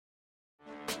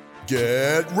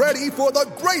Get ready for the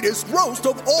greatest roast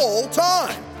of all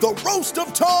time, the Roast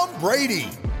of Tom Brady,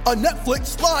 a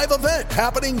Netflix live event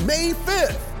happening May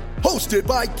 5th. Hosted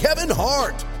by Kevin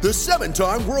Hart, the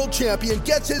 7-time world champion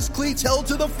gets his cleats held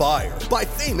to the fire by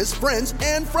famous friends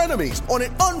and frenemies on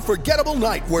an unforgettable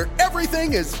night where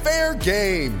everything is fair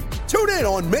game. Tune in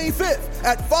on May 5th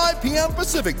at 5 p.m.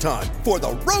 Pacific time for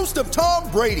the Roast of Tom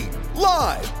Brady,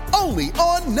 live only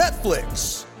on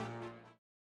Netflix.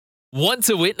 Want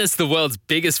to witness the world's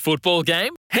biggest football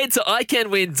game? Head to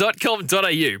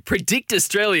iCanWin.com.au, predict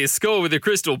Australia's score with a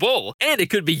crystal ball, and it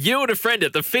could be you and a friend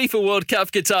at the FIFA World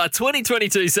Cup Qatar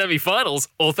 2022 semi-finals,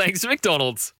 all thanks to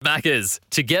McDonald's. Maccas,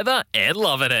 together and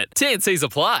loving it. TNCs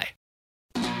apply.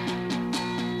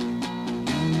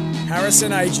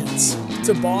 Harrison Agents.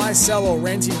 To buy, sell or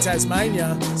rent in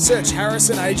Tasmania, search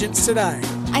Harrison Agents today.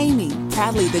 Amy,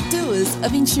 proudly the doers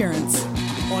of insurance.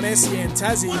 On SEN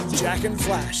Tassie, Jack and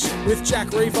Flash, with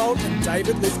Jack Revolt and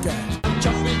David Lithgow.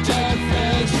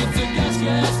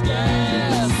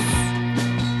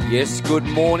 Yes, good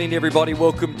morning everybody.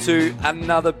 Welcome to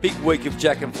another big week of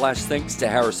Jack and Flash. Thanks to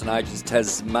Harrison Agents,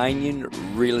 Tasmanian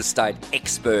real estate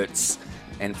experts.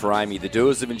 And for Amy, the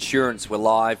doers of insurance, we're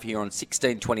live here on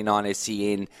 1629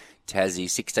 SEN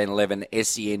Tassie, 1611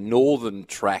 SEN Northern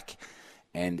Track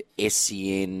and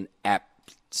SEN app.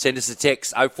 Send us a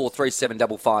text, 0437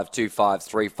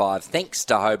 552535. Thanks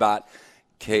to Hobart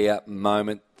Kia,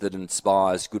 moment that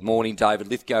inspires. Good morning, David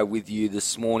Lithgow with you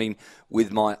this morning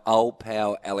with my old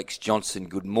pal Alex Johnson.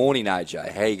 Good morning,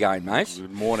 AJ. How you going, mate?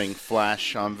 Good morning,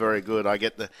 Flash. I'm very good. I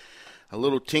get a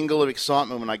little tingle of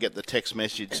excitement when I get the text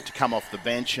message to come off the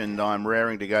bench, and I'm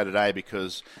raring to go today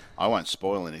because I won't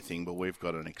spoil anything, but we've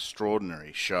got an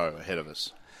extraordinary show ahead of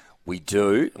us. We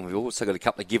do, and we've also got a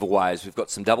couple of giveaways. We've got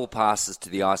some double passes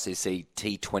to the ICC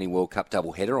T20 World Cup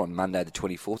doubleheader on Monday the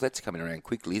 24th. That's coming around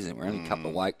quickly, isn't it? We're only a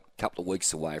couple of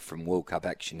weeks away from World Cup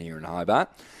action here in Hobart.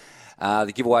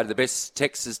 The giveaway to the best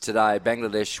Texas today,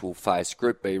 Bangladesh will face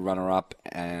Group B runner-up,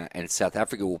 and South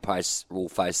Africa will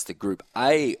face the Group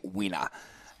A winner.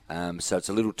 So it's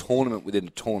a little tournament within a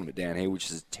tournament down here,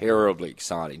 which is terribly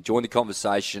exciting. Join the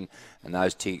conversation, and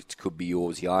those tickets could be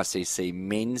yours. The ICC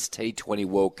Men's T20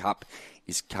 World Cup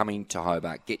is coming to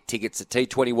Hobart. Get tickets at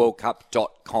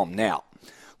t20worldcup.com. Now,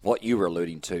 what you were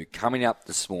alluding to, coming up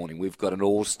this morning, we've got an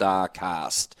all-star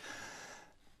cast.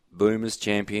 Boomers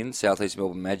champion, Southeast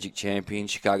Melbourne Magic champion,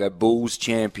 Chicago Bulls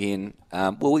champion.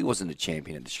 Well, he wasn't a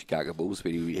champion at the Chicago Bulls,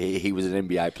 but he was an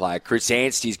NBA player. Chris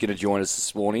Anstey's going to join us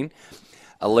this morning.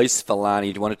 Elise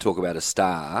Villani, do you want to talk about a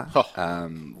star?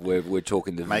 We're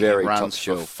talking the Making very runs top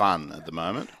shelf. for fun at the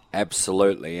moment.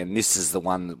 Absolutely, and this is the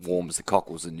one that warms the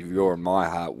cockles, and you're in my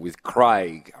heart with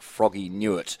Craig Froggy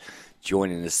Newitt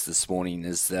joining us this morning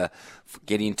as the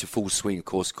get into full swing. Of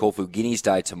course, Caulfield Guineas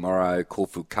Day tomorrow,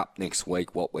 Caulfield Cup next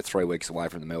week. We're 3 weeks away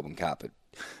from the Melbourne Cup.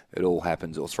 It all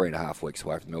happens, or 3.5 weeks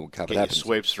away from the Melbourne Cup. Get your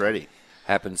sweeps ready.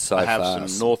 Happens so I have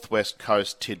fast. some Northwest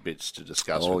Coast tidbits to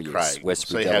discuss with Craig.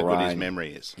 Westwood, see how good his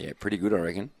memory is. Yeah, pretty good, I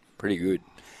reckon. Pretty good.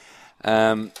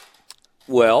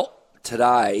 Well,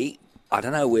 today, I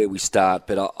don't know where we start,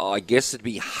 but I guess it'd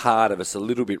be hard of us, a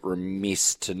little bit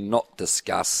remiss, to not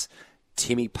discuss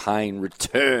Timmy Payne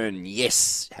return.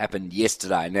 Yes, happened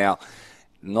yesterday. Now,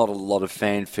 not a lot of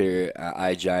fanfare,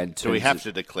 AJ. Do we have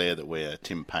to declare that we're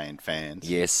Tim Payne fans?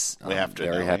 Yes, we have to.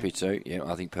 Very happy to. Yeah,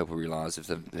 I think people realise if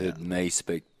they've heard me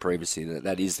speak previously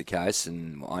that is the case,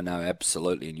 and I know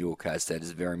absolutely in your case that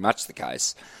is very much the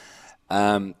case.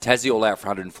 Tassie all out for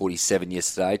 147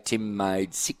 yesterday. Tim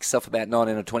made 6 off about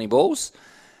 19 or 20 balls.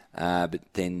 But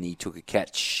then he took a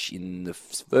catch in the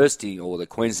first inning, or the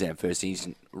Queensland first innings.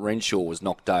 Renshaw was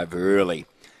knocked over early.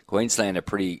 Queensland are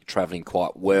travelling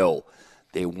quite well.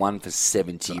 They're 1 for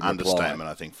 70. Understatement,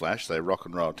 I think, Flash. They rock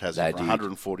and roll Tassie for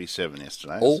 147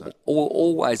 yesterday.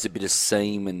 Always a bit of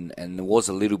seam, and there was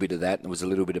a little bit of that, and there was a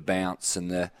little bit of bounce,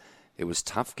 and it was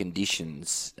tough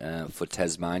conditions for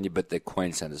Tasmania, but the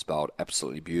Queenslanders bowled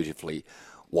absolutely beautifully,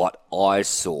 what I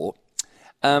saw.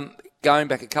 Going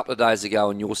back a couple of days ago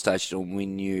on your station on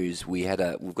Win News, we've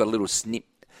got a little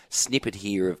snippet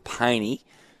here of Paney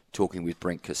talking with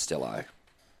Brent Costello.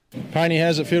 Paney,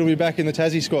 how's it feel to be back in the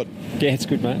Tassie squad? Yeah, it's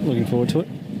good, mate. Looking forward to it.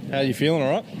 How are you feeling, all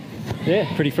right?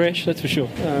 Yeah, pretty fresh, that's for sure.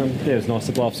 It was nice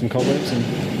to blow off some cobwebs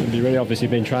and be ready. Obviously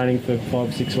been training for 5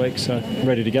 or 6 weeks, so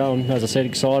ready to go. And as I said,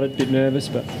 excited, a bit nervous,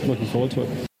 but looking forward to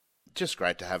it. Just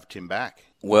great to have Tim back.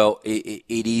 Well, it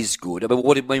is good. But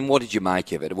what did you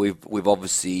make of it? We've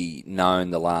obviously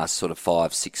known the last sort of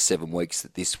 5, 6, 7 weeks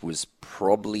that this was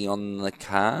probably on the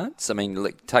cards. I mean,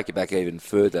 take it back even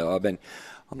further.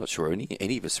 I'm not sure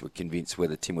any of us were convinced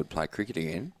whether Tim would play cricket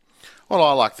again. Well,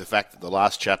 I like the fact that the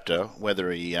last chapter,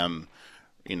 whether he,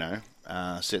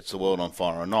 sets the world on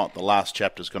fire or not, the last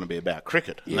chapter is going to be about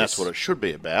cricket. And that's what it should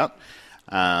be about,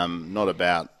 not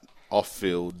about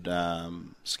off-field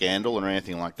scandal or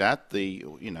anything like that. The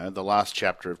last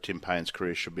chapter of Tim Paine's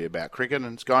career should be about cricket,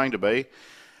 and it's going to be.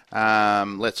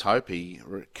 Let's hope he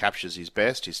captures his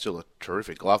best. He's still a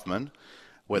terrific gloveman.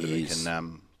 Whether he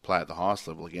can play at the highest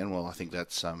level again, well, I think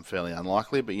that's fairly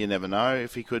unlikely, but you never know.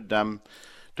 If he could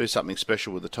do something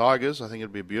special with the Tigers, I think it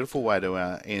would be a beautiful way to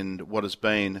end what has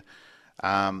been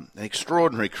an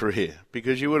extraordinary career,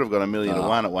 because you would have got $1 million to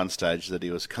 1 at one stage that he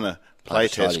was going to play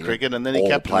Test cricket, and then he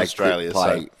captained Australia.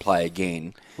 Play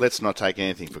again. Let's not take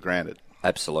anything for granted.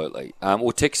 Absolutely.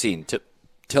 Well, text in.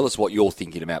 Tell us what you're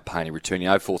thinking about Payne returning.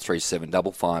 0437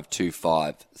 552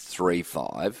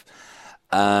 535.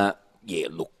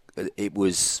 Look, it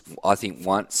was, I think,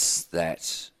 once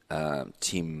that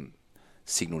Tim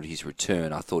signalled his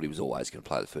return, I thought he was always going to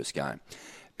play the first game.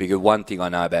 Because one thing I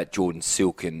know about Jordan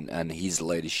Silk and his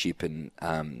leadership and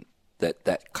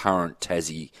that current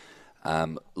Tassie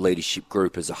leadership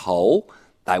group as a whole,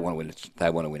 they want to win a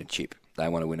chip. They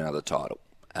want to win another title.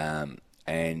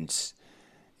 And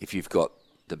if you've got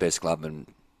the best gloveman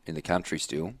in the country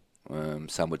still,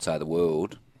 some would say the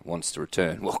world, wants to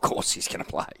return, well, of course he's going to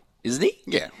play, isn't he?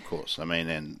 Yeah, of course. I mean,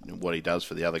 and what he does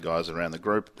for the other guys around the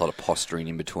group. A lot of posturing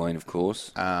in between, of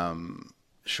course.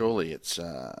 Surely it's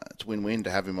win-win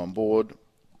to have him on board,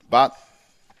 but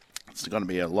it's going to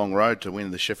be a long road to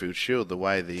win the Sheffield Shield the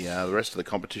way the rest of the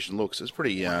competition looks. It's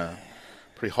pretty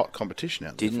hot competition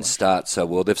out there. Didn't start so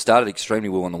well. They've started extremely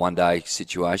well in the one-day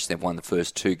situation. They've won the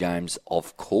first 2 games,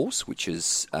 of course, which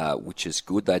is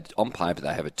good. On paper,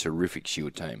 they have a terrific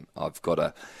Shield team. I've got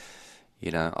I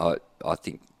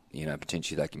think,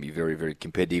 potentially they can be very, very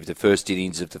competitive. The first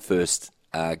innings of the first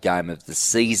game of the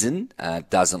season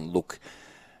doesn't look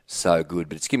so good,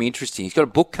 but it's going to be interesting. He's got a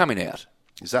book coming out.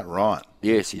 Is that right?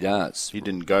 Yes, he does. You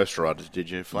didn't ghostwrite it, did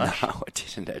you, Flash? No, I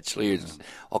didn't actually. It's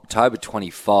October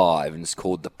 25, and it's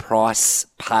called The Price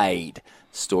Paid,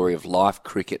 Story of Life,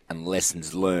 Cricket and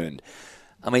Lessons Learned.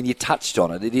 I mean, you touched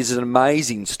on it. It is an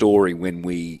amazing story when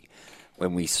we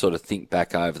sort of think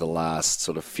back over the last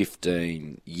sort of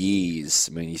 15 years.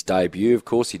 I mean, his debut, of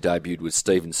course, he debuted with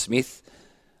Stephen Smith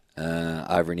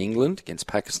over in England against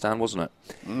Pakistan, wasn't it?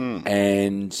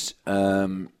 And,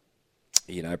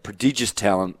 prodigious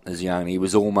talent as young. He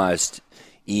was almost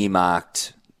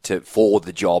earmarked for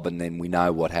the job, and then we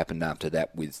know what happened after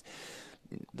that with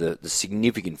the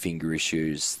significant finger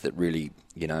issues that really,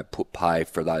 put pay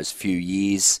for those few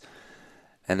years.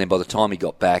 And then by the time he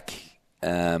got back,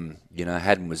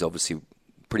 Haddon was obviously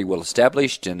pretty well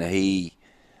established, and he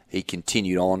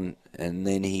continued on, and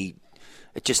then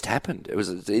it just happened. It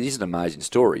is an amazing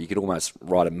story. You could almost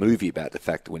write a movie about the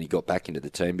fact that when he got back into the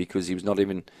team, because he was not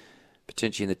even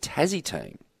potentially in the Tassie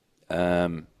team.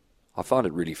 I find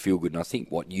it really feel good, and I think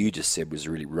what you just said was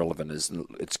really relevant.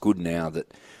 It's good now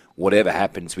that whatever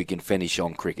happens, we can finish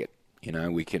on cricket.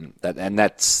 We can and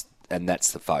that's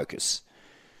the focus.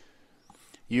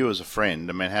 You as a friend,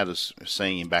 I mean, how does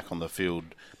seeing him back on the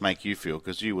field make you feel?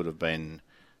 Because you would have been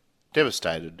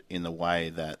devastated in the way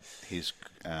that his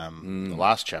the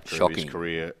last chapter of his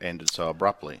career ended so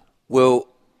abruptly. Well,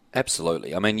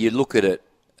 absolutely. I mean, you look at it,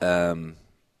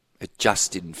 it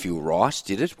just didn't feel right,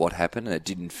 did it? What happened? And it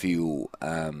didn't feel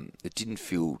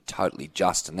totally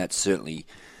just, and that's certainly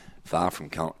far from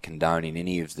condoning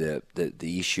any of the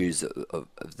issues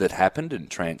that happened and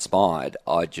transpired.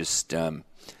 I just,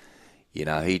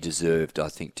 he deserved, I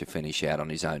think, to finish out on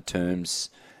his own terms.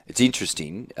 It's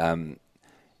interesting.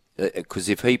 Because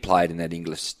if he played in that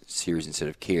English series instead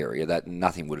of Carey, that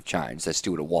nothing would have changed. They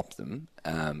still would have whopped them.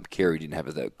 Carey didn't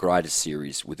have the greatest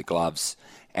series with the gloves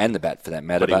and the bat, for that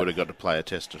matter. But he would have got to play a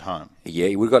test at home. Yeah,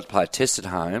 he would have got to play a test at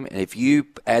home. And if you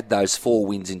add those 4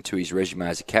 wins into his resume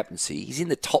as a captaincy, he's in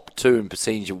the top 2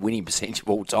 in winning percentage of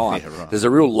all time. Yeah, right. There's a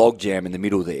real logjam in the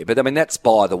middle there. But, I mean, that's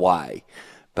by the way.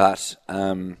 But,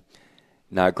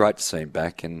 great to see him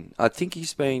back. And I think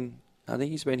he's been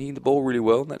hitting the ball really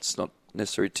well. And that's not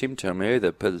necessarily Tim telling me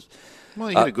either. But, well,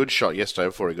 he had a good shot yesterday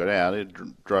before he got out. He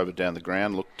drove it down the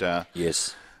ground, looked...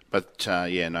 yes. But,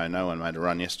 no one made a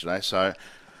run yesterday. So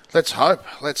let's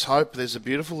hope. There's a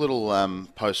beautiful little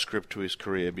postscript to his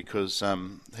career, because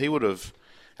he would have,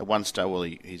 at one stage, well,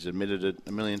 he's admitted it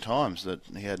a million times, that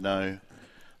he had no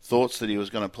thoughts that he was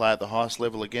going to play at the highest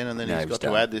level again, and then he's got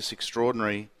to add this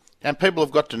extraordinary... And people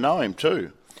have got to know him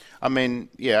too. I mean,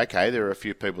 there are a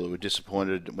few people who were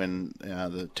disappointed when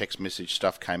the text message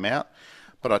stuff came out.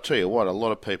 But I tell you what, a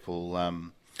lot of people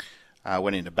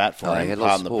went into bat for him,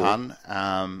 pardon the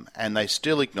pun, and they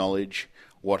still acknowledge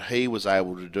what he was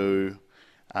able to do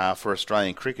for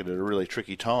Australian cricket at a really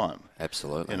tricky time.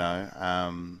 Absolutely. You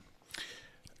know,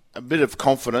 a bit of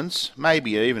confidence,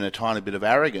 maybe even a tiny bit of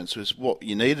arrogance was what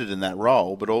you needed in that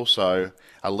role, but also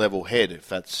a level head, if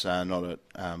that's not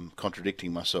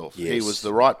contradicting myself. Yes. He was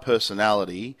the right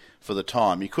personality for the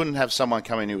time. You couldn't have someone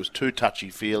come in who was too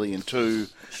touchy-feely and too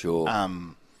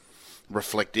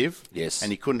reflective. Yes.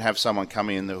 And you couldn't have someone come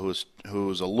in who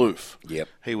was aloof. Yep.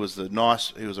 He was the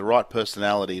right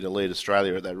personality to lead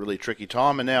Australia at that really tricky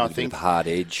time, and now I think hard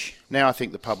edge. Now I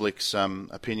think the public's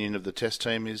opinion of the Test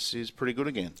team is pretty good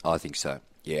again. I think so.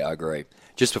 Yeah, I agree.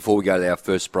 Just before we go to our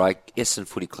first break, Essendon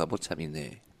Footy Club, what's happening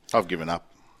there? I've given up.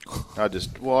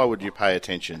 Why would you pay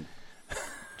attention?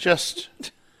 Just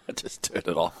turn it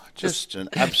off. Just an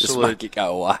absolute. Just make it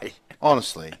go away.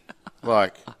 Honestly,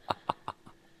 like,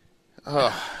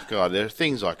 oh God, there are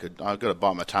things I've got to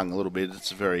bite my tongue a little bit.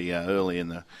 It's very early in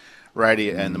the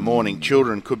radio and the morning.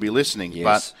 Children could be listening,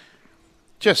 Yes. but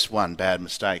just one bad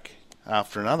mistake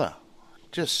after another.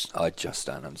 I just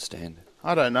don't understand.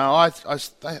 I don't know. I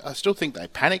still think they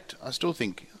panicked. I still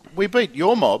think we beat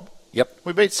your mob. Yep.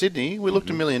 We beat Sydney. We looked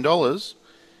 $1 million,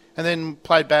 and then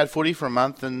played bad footy for a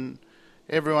month, and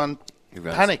everyone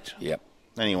panicked. Yep.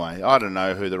 Anyway, I don't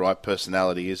know who the right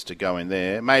personality is to go in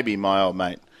there. Maybe my old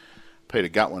mate Peter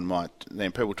Gutwin might.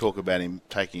 Then people talk about him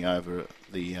taking over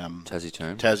the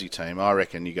Tassie team. I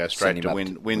reckon you go straight to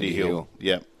Windy Hill.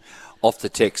 Yep. Off the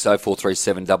text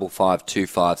 0437 55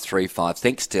 2535.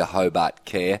 Thanks to Hobart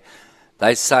Care.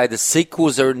 They say the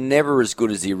sequels are never as good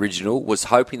as the original. Was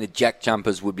hoping the Jack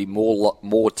Jumpers would be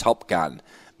more Top Gun,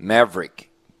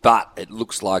 Maverick, but it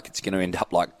looks like it's going to end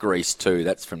up like Grease 2.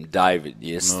 That's from David.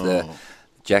 Yes, the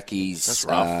Jackies. That's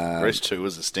rough. Grease 2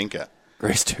 was a stinker.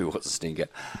 Grease 2 was a stinker.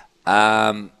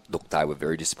 Look, they were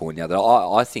very disappointing.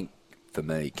 I think, for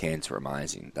me, Cairns were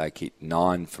amazing. They kicked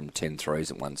 9 from 10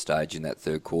 threes at one stage in that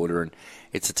third quarter, and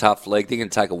it's a tough leg. They're going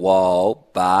to take a while,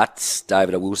 but,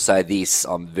 David, I will say this.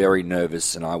 I'm very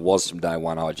nervous, and I was from day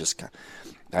one.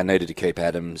 I needed to keep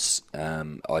Adams.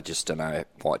 I just don't know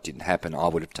why it didn't happen. I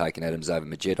would have taken Adams over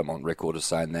Majed. I'm on record of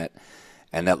saying that,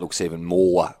 and that looks even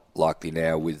more likely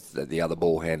now with the other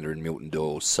ball handler in Milton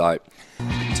Doyle. So,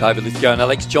 David Lithgow and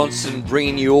Alex Johnson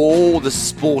bringing you all the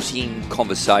sporting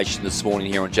conversation this morning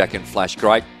here on Jack and Flash.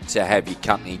 Great to have your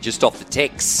company. Just off the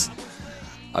text,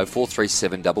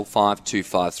 0437 55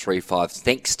 2535.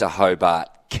 Thanks to Hobart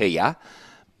Kia.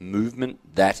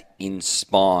 Movement that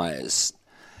inspires.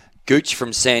 Gooch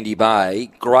from Sandy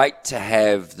Bay, great to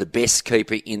have the best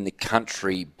keeper in the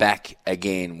country back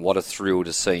again. What a thrill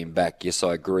to see him back. Yes,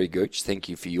 I agree, Gooch. Thank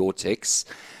you for your texts.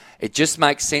 It just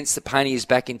makes sense that Paney is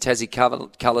back in Tassie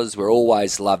colours. We've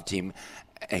always loved him.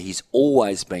 He's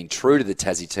always been true to the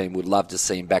Tassie team. Would love to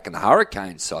see him back in the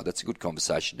Hurricanes side. That's a good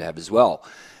conversation to have as well.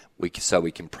 So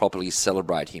we can properly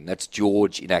celebrate him. That's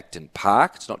George in Acton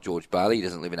Park. It's not George Bailey. He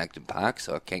doesn't live in Acton Park,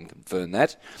 so I can confirm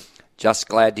that. Just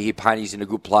glad to hear Paney's in a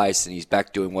good place and he's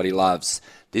back doing what he loves.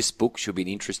 This book should be an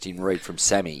interesting read from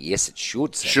Sammy. Yes, it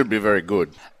should, Sammy. Should be very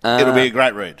good. It'll be a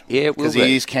great read. Yeah, it will be. Because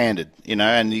he is candid,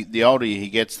 and the older he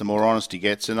gets, the more honest he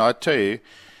gets. And I tell you,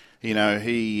 he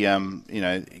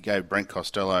gave Brent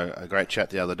Costello a great chat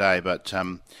the other day, but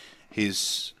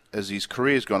as his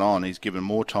career's gone on, he's given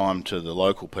more time to the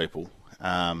local people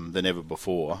than ever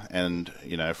before. And,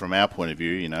 from our point of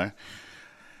view,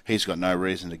 he's got no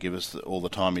reason to give us all the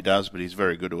time he does, but he's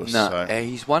very good to us. No, so.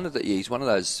 he's one of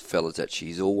those fellas that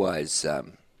he's always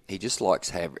he just likes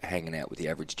hanging out with the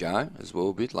average Joe as well,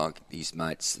 a bit like his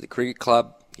mates at the cricket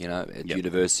club, at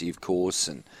university, of course,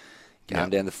 and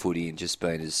going down the footy and just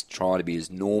trying to be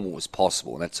as normal as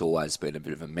possible. And that's always been a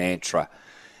bit of a mantra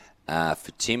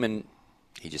for Tim, and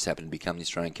he just happened to become the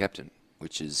Australian captain,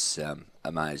 which is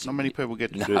amazing. Not many people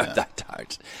get to do that. No, they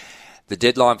don't. The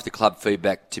deadline for the club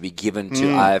feedback to be given to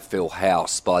AFL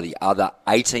House by the other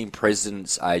 18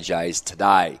 presidents, AJ, is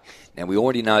today. Now, we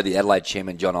already know the Adelaide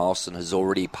chairman, John Olsen, has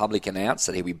already publicly announced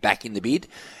that he'll be back in the bid.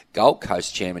 Gold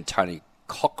Coast chairman, Tony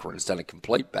Cochrane, has done a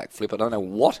complete backflip. I don't know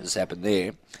what has happened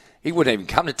there. He wouldn't even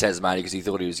come to Tasmania because he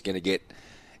thought he was going to get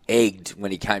egged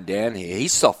when he came down here. He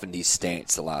softened his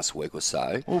stance the last week or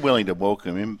so. We're willing to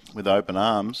welcome him with open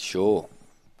arms. Sure.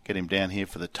 Get him down here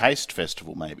for the Taste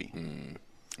Festival, maybe.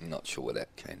 I'm not sure we're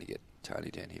that keen to get Tony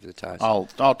down here for the Taste.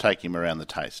 I'll take him around the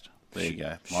Taste. There you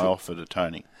go. My offer to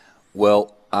Tony.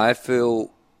 Well, AFL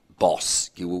boss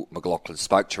Gil McLaughlin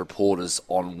spoke to reporters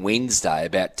on Wednesday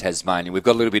about Tasmania. We've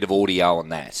got a little bit of audio on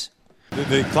that.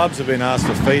 The clubs have been asked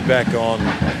for feedback on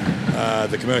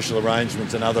the commercial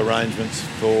arrangements and other arrangements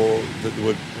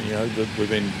that we've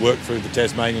been worked through the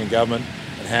Tasmanian government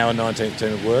and how a 19th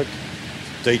team would work.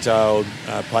 Detailed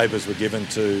papers were given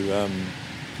to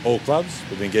all clubs.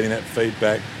 We've been getting that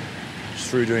feedback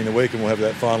through during the week, and we'll have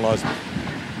that finalised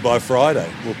by Friday.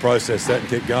 We'll process that and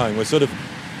keep going.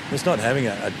 It's not having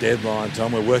a deadline,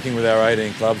 Tom. We're working with our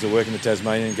 18 clubs. We're working with the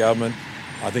Tasmanian government.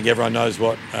 I think everyone knows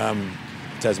what the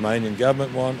Tasmanian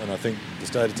government want, and I think the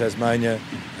state of Tasmania,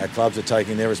 our clubs are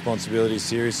taking their responsibilities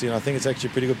seriously, and I think it's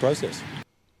actually a pretty good process.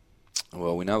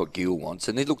 Well, we know what Gil wants.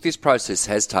 And look, this process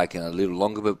has taken a little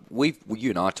longer, but you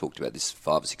and I talked about this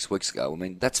 5 or 6 weeks ago. I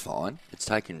mean, that's fine. It's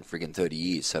taken friggin' 30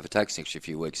 years. So if it takes an extra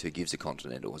few weeks, who gives a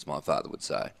continental, as my father would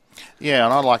say. Yeah,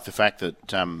 and I like the fact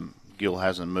that Gil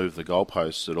hasn't moved the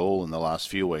goalposts at all in the last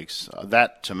few weeks.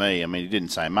 That, to me, I mean, he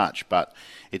didn't say much, but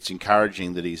it's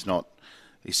encouraging that he's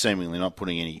seemingly not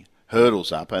putting any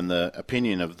hurdles up. And the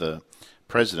opinion of the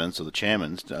presidents or the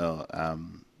chairmen,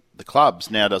 the clubs,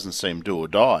 now doesn't seem do or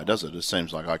die, does it? It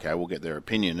seems like, okay, we'll get their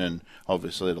opinion, and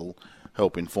obviously it'll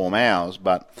help inform ours.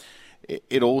 But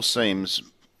it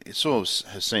sort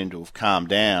of has seemed to have calmed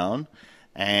down,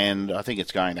 and I think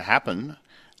it's going to happen.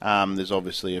 There's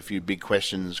obviously a few big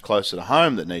questions closer to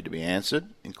home that need to be answered,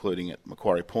 including at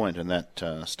Macquarie Point and that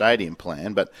stadium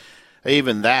plan. But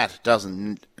even that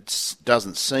doesn't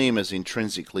seem as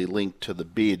intrinsically linked to the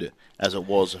bid as it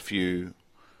was a few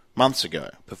months ago.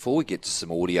 Before we get to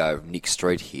some audio of Nick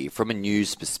Street here, from a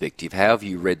news perspective, how have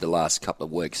you read the last couple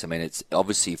of weeks? I mean, it's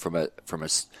obviously from a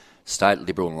state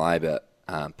Liberal and Labor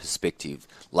perspective,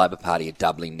 Labor Party are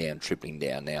doubling down, tripling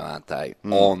down now, aren't they,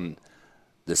 on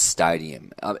the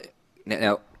stadium?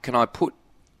 Now, can I put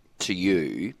to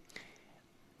you,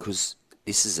 because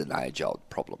this is an age-old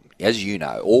problem. As you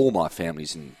know, all my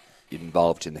family's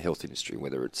involved in the health industry,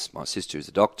 whether it's my sister who's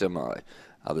a doctor, my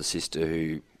other sister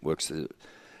who works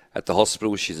at the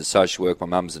hospital, she's a social worker,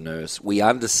 my mum's a nurse. We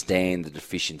understand the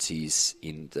deficiencies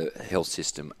in the health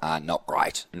system are not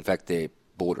great. In fact, they're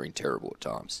bordering terrible at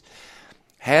times.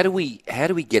 How do we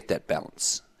get that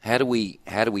balance? How do we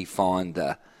find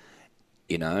the,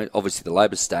 obviously the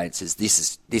Labor state says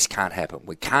this can't happen.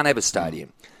 We can't have a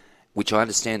stadium, which I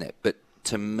understand that. But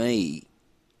to me,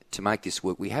 to make this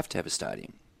work, we have to have a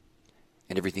stadium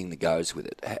and everything that goes with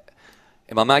it.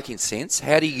 Am I making sense?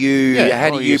 How do you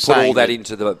put all that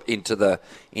into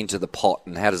the pot,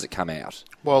 and how does it come out?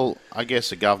 Well, I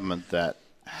guess a government that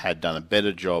had done a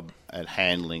better job at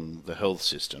handling the health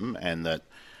system and that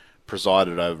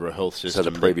presided over a health system. So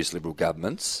the previous Liberal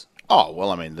governments? Oh, well,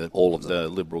 I mean, all of them. The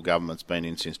Liberal government's been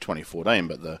in since 2014,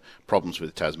 but the problems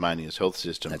with Tasmania's health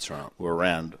system were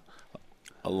around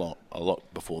a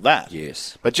lot before that.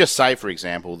 Yes. But just say, for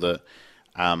example, the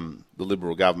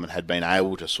Liberal government had been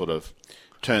able to sort of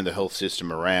turn the health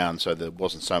system around so there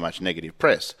wasn't so much negative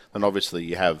press, then obviously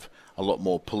you have a lot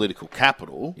more political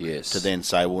capital to then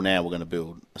say, well, now we're going to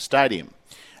build a stadium.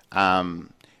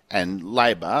 And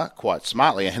Labor, quite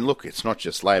smartly, and look, it's not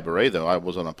just Labor either. I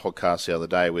was on a podcast the other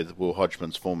day with Will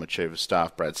Hodgman's former Chief of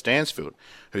Staff, Brad Stansfield,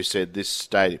 who said this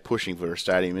pushing for a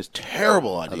stadium is a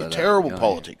terrible idea, terrible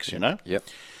politics, Yep.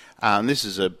 This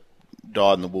is a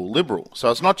dyed-in-the-wool Liberal.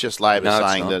 So it's not just Labor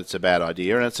saying that it's a bad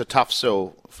idea, and it's a tough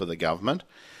sell for the government.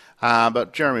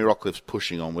 But Jeremy Rockliff's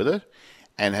pushing on with it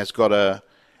and has got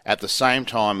at the same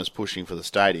time as pushing for the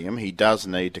stadium, he does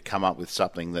need to come up with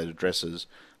something that addresses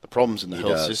the problems in the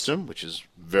health system, which is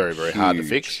very, very hard to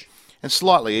fix. And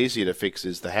slightly easier to fix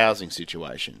is the housing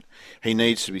situation. He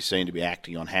needs to be seen to be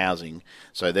acting on housing.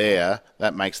 So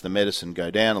that makes the medicine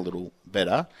go down a little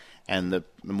better, and the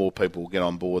more people get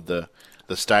on board the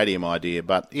stadium idea.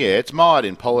 But, yeah, it's mired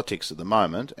in politics at the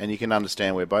moment, and you can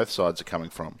understand where both sides are coming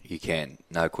from. You can,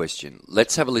 no question.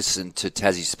 Let's have a listen to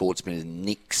Tassie sportsman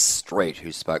Nick Street,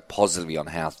 who spoke positively on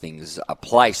how things are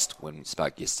placed when we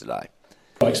spoke yesterday.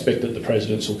 I expect that the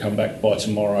presidents will come back by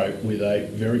tomorrow with a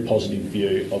very positive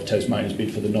view of Tasmania's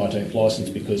bid for the 19th licence,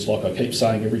 because, like I keep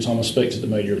saying every time I speak to the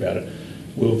media about it,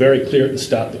 we were very clear at the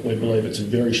start that we believe it's a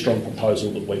very strong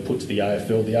proposal that we put to the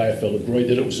AFL. The AFL agreed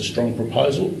that it was a strong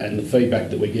proposal, and the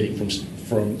feedback that we're getting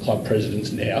from club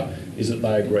presidents now is that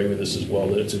they agree with us as well,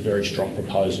 that it's a very strong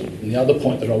proposal. And the other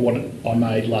point that I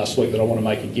made last week that I want to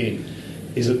make again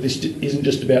is that this isn't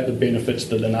just about the benefits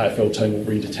that an AFL team will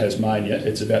bring to Tasmania,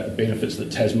 it's about the benefits that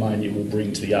Tasmania will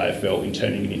bring to the AFL in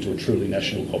turning it into a truly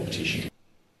national competition.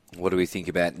 What do we think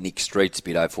about Nick Street's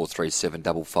bid? 0437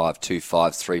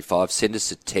 552535. Send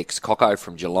us a text. Coco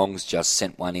from Geelong's just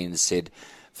sent one in and said,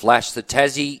 Flash, the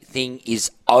Tassie thing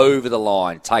is over the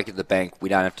line. Take it to the bank. We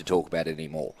don't have to talk about it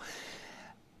anymore.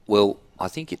 Well, I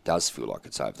think it does feel like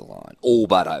it's over the line. All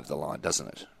but over the line, doesn't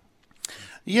it?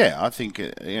 Yeah, I think,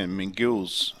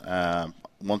 Gills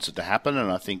wants it to happen,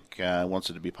 and I think wants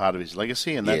it to be part of his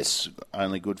legacy, and that's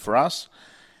only good for us.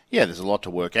 Yeah, there's a lot to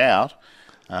work out.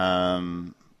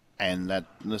 And and that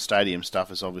the stadium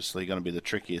stuff is obviously going to be the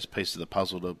trickiest piece of the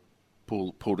puzzle to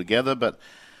pull together. But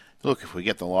look, if we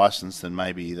get the licence, then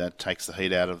maybe that takes the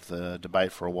heat out of the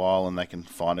debate for a while, and they can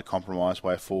find a compromise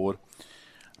way forward.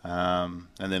 And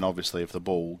then obviously if the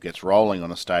ball gets rolling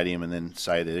on a stadium and then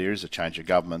say there is a change of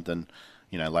government, then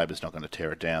Labor's not going to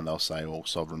tear it down. They'll say, well,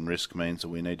 sovereign risk means that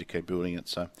we need to keep building it.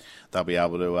 So they'll be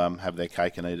able to have their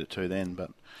cake and eat it too then.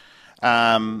 But,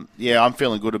 I'm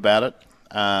feeling good about it.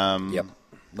 Yep.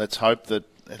 Let's hope that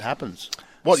it happens.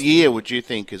 What year would you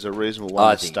think is a reasonable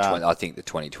one to start? I think the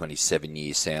 2027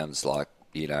 year sounds like,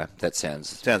 that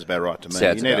sounds about right to me.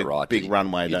 Sounds you need about right. Big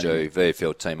runway, you don't you?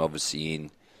 VFL team obviously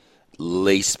in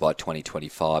least by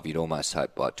 2025. You'd almost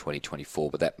hope by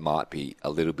 2024, but that might be a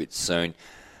little bit soon.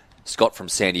 Scott from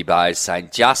Sandy Bay is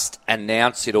saying, just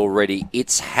announce it already.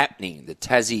 It's happening. The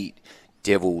Tassie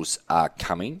Devils are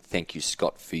coming. Thank you,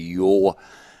 Scott, for your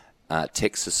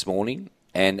text this morning.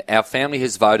 And our family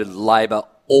has voted Labor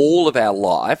all of our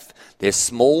life. Their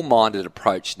small-minded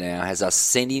approach now has us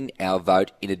sending our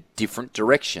vote in a different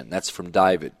direction. That's from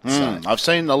David. I've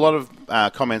seen a lot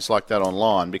of comments like that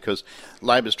online because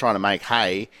Labor's trying to make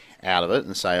hay out of it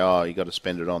and say, you've got to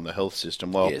spend it on the health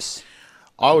system. Well, yes.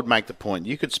 I would make the point,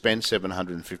 you could spend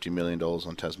 $750 million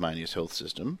on Tasmania's health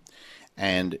system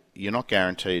and you're not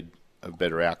guaranteed of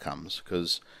better outcomes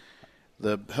because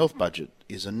the health budget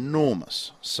is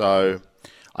enormous. So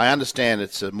I understand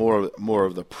it's more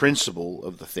of the principle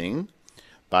of the thing,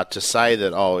 but to say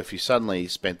that, if you suddenly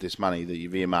spent this money that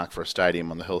you've earmarked for a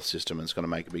stadium on the health system and it's going to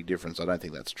make a big difference, I don't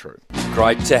think that's true.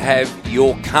 Great to have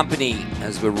your company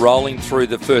as we're rolling through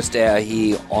the first hour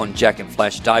here on Jack and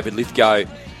Flash. David Lithgow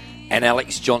and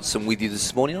Alex Johnson with you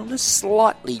this morning on a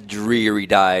slightly dreary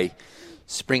day.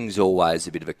 Spring's always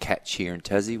a bit of a catch here in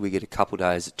Tassie. We get a couple of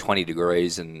days at 20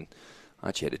 degrees and I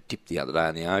actually had a dip the other day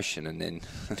in the ocean and then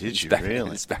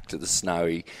it's back to the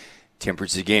snowy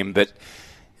temperatures again. But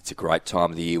it's a great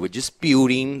time of the year. We're just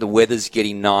building. The weather's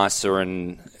getting nicer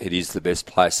and it is the best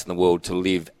place in the world to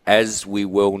live, as we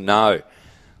well know.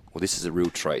 Well, this is a real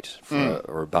treat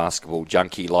for a basketball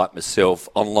junkie like myself.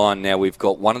 Online now we've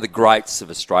got one of the greats of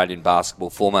Australian basketball,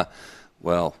 former,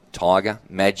 Tiger,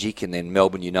 Magic, and then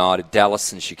Melbourne United,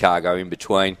 Dallas and Chicago in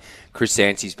between. Chris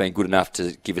Anstey's been good enough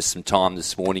to give us some time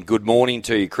this morning. Good morning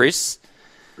to you, Chris.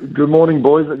 Good morning,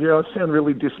 boys. Yeah, I sound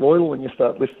really disloyal when you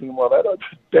start listening like that. I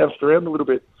just bounced around a little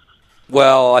bit.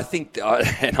 Well, I think,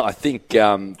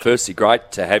 firstly,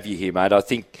 great to have you here, mate. I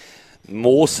think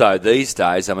more so these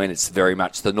days, it's very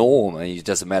much the norm. It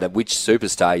doesn't matter which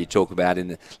superstar you talk about.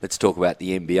 Let's talk about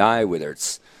the NBA, whether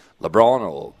it's LeBron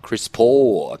or Chris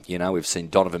Paul, or, we've seen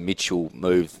Donovan Mitchell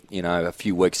move, a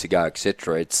few weeks ago,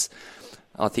 etc. It's,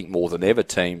 I think, more than ever,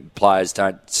 team players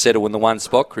don't settle in the one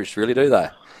spot, Chris, really, do they?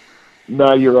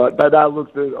 No, you're right. But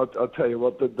look, I'll tell you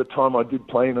what, the time I did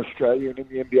play in Australia and in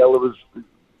the NBL,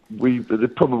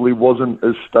 it probably wasn't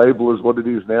as stable as what it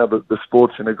is now, but the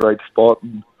sport's in a great spot.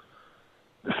 And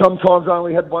sometimes I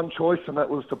only had one choice, and that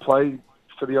was to play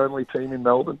for the only team in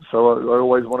Melbourne. So I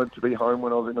always wanted to be home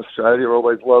when I was in Australia. I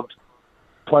always loved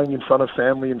playing in front of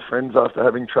family and friends after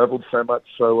having travelled so much.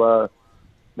 So,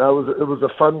 it was a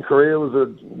fun career.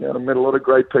 I met a lot of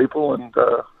great people, and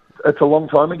it's a long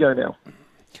time ago now.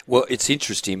 Well, it's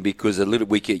interesting because there's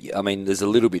a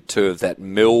little bit too of that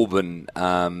Melbourne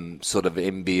sort of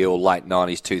NBL late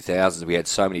 90s, 2000s. We had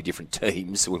so many different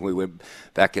teams when we went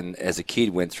back and as a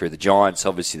kid went through the Giants,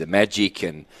 obviously the Magic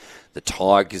and the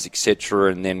Tigers,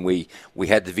 etc. And then we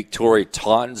had the Victoria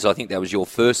Titans. I think that was your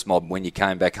first mob when you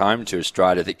came back home to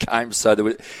Australia that came. So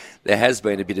there has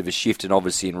been a bit of a shift, and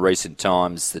obviously in recent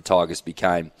times the Tigers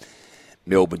became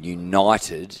Melbourne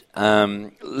United.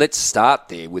 Let's start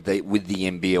there with the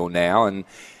NBL now, and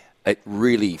it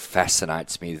really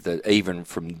fascinates me that even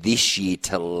from this year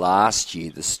to last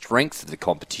year, the strength of the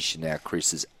competition now,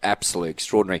 Chris, is absolutely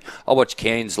extraordinary. I watched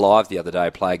Cairns live the other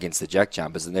day play against the Jack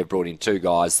Jumpers, and they've brought in two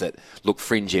guys that look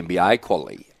fringe NBA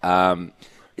quality.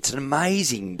 It's an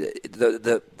amazing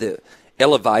the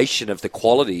elevation of the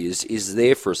quality is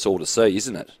there for us all to see,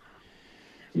 isn't it?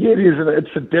 Yeah, it is.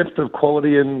 It's a depth of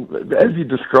quality, and as you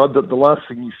described it, the last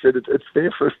thing you said, it's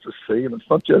there for us to see, and it's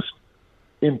not just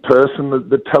in person.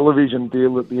 The television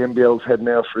deal that the NBL's had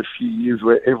now for a few years,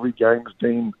 where every game's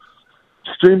been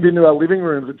streamed into our living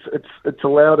rooms, it's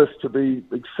allowed us to be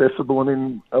accessible, and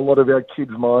in a lot of our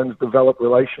kids' minds, develop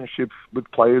relationships with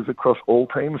players across all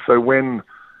teams. So when,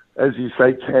 as you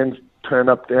say, Cairns turn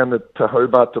up down to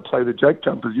Hobart to play the Jack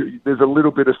Jumpers, there's a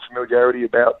little bit of familiarity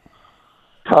about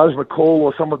Taj McCall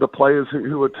or some of the players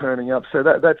who are turning up. So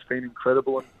that's been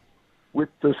incredible. And with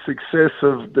the success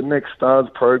of the Next Stars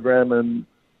program and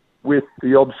with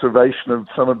the observation of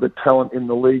some of the talent in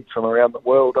the league from around the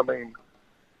world. I mean,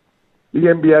 the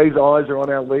NBA's eyes are on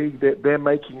our league. They're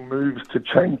making moves to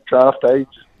change draft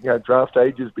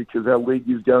ages because our league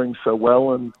is going so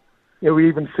well. And we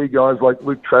even see guys like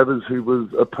Luke Travers, who was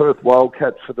a Perth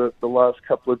Wildcat for the last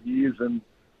couple of years, and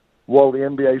while the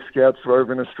NBA scouts were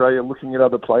over in Australia looking at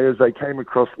other players, they came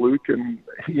across Luke, and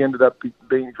he ended up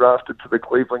being drafted to the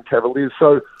Cleveland Cavaliers.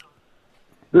 So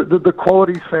the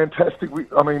quality's fantastic.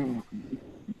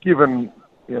 Given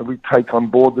we take on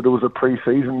board that it was a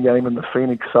pre-season game and the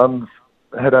Phoenix Suns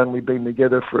had only been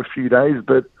together for a few days,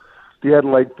 but the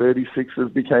Adelaide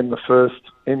 36ers became the first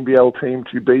NBL team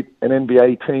to beat an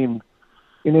NBA team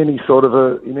in any sort of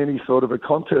a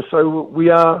contest. So we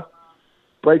are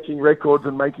breaking records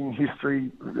and making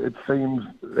history, it seems,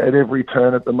 at every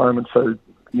turn at the moment. So,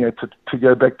 to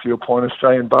go back to your point,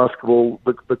 Australian basketball,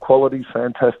 the quality's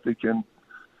fantastic and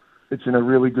it's in a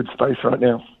really good space right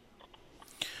now.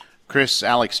 Chris,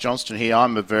 Alex Johnston here.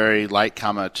 I'm a very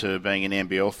latecomer to being an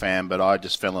NBL fan, but I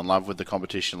just fell in love with the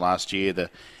competition last year. The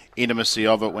intimacy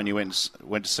of it when you went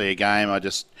to see a game, I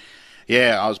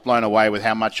was blown away with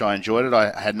how much I enjoyed it.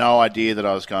 I had no idea that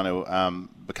I was going to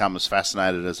become as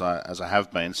fascinated as I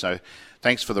have been. So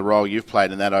thanks for the role you've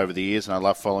played in that over the years, and I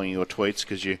love following your tweets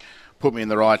because you put me in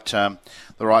the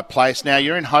right place. Now,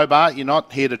 you're in Hobart. You're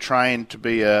not here to train to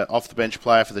be an off-the-bench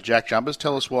player for the Jack Jumpers.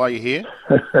 Tell us why you're here.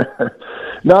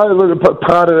 No, look,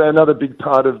 another big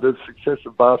part of the success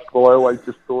of basketball, I always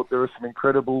just thought there are some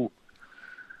incredible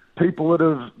people that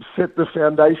have set the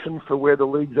foundation for where the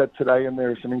league's at today, and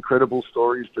there are some incredible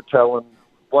stories to tell. And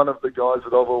one of the guys that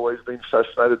I've always been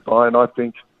fascinated by, and I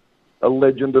think a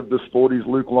legend of the sport, is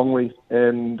Luke Longley.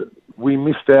 And we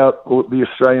missed out, or the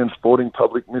Australian sporting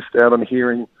public missed out on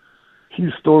hearing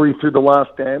his story through The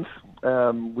Last Dance.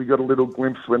 We got a little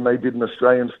glimpse when they did an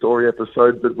Australian story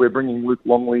episode, but we're bringing Luke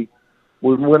Longley.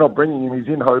 We're not bringing him.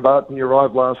 He's in Hobart. He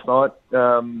arrived last night.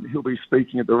 He'll be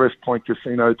speaking at the West Point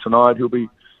Casino tonight. He'll be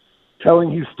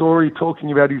telling his story,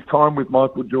 talking about his time with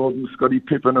Michael Jordan, Scottie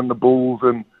Pippen and the Bulls,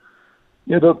 and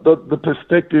the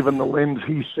perspective and the lens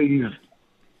he sees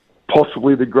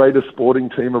possibly the greatest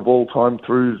sporting team of all time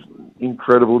through is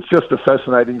incredible. It's just a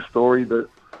fascinating story that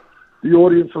the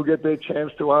audience will get their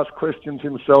chance to ask questions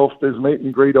himself. There's meet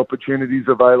and greet opportunities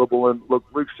available, and look,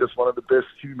 Luke's just one of the best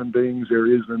human beings there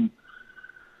is. And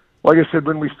like I said,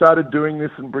 when we started doing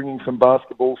this and bringing some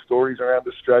basketball stories around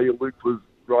Australia, Luke was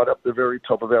right up the very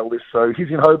top of our list. So he's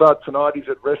in Hobart tonight. He's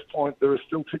at West Point. There are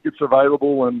still tickets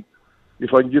available, and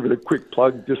if I can give it a quick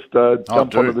plug, just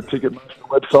jump onto the Ticketmaster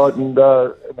website and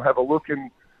have a look.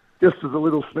 And just as a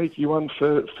little sneaky one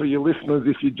for your listeners,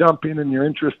 if you jump in and you're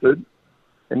interested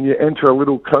and you enter a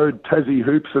little code Tassie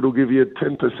Hoops, it'll give you a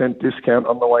 10% discount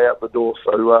on the way out the door.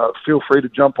 So feel free to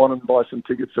jump on and buy some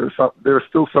tickets. There are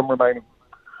still some remaining.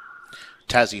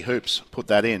 Tassie Hoops, put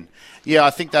that in. Yeah, I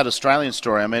think that Australian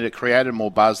story, it created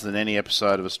more buzz than any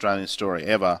episode of Australian Story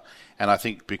ever. And I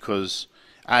think because,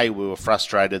 we were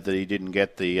frustrated that he didn't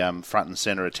get the front and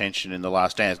centre attention in The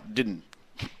Last Dance. Don't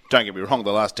get me wrong,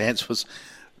 The Last Dance was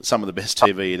some of the best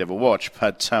TV you'd ever watch.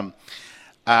 But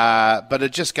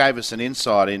it just gave us an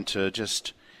insight into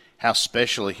just how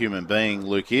special a human being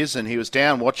Luke is. And he was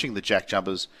down watching the Jack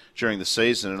Jumpers during the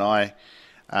season, and I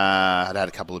had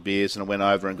a couple of beers and I went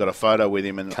over and got a photo with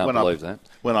him. And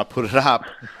when I put it up,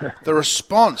 the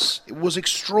response was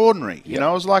extraordinary. You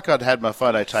know, it was like I'd had my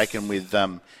photo taken with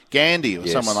Gandhi or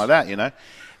someone like that,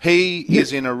 He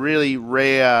is in a really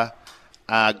rare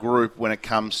group when it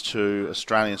comes to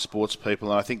Australian sports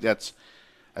people, and I think that's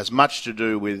as much to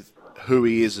do with who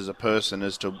he is as a person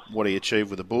as to what he achieved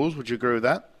with the Bulls. Would you agree with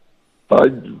that? I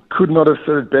could not have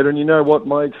said it better. And you know what?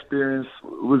 My experience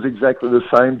was exactly the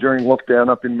same during lockdown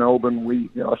up in Melbourne.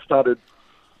 I started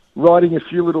writing a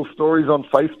few little stories on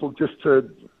Facebook just to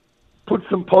put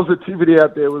some positivity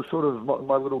out there. It was sort of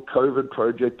my little COVID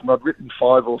project. And I'd written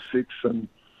 5 or 6. And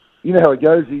you know how it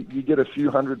goes. You get a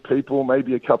few hundred people,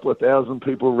 maybe a couple of thousand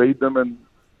people read them and,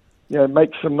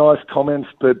 make some nice comments.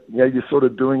 But, you're sort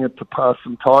of doing it to pass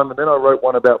some time. And then I wrote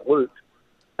one about Luke.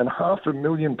 And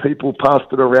 500,000 people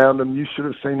passed it around, and you should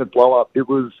have seen it blow up. It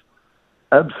was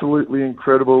absolutely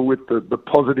incredible with the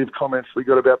positive comments we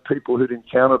got about people who'd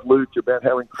encountered Luke, about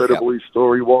how incredible his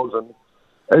story was, and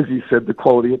as you said, the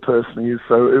quality of person he is.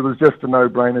 So it was just a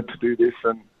no-brainer to do this.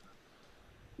 And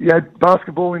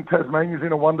basketball in Tasmania is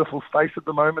in a wonderful space at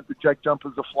the moment. The Jack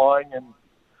Jumpers are flying, and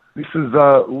this is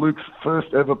Luke's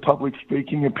first ever public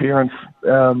speaking appearance,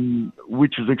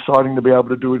 which is exciting to be able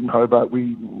to do it in Hobart.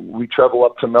 We travel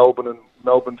up to Melbourne, and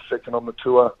Melbourne's second on the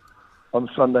tour on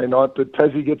Sunday night. But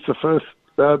Tassie gets the first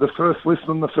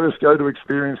listen, the first go to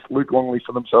experience Luke Longley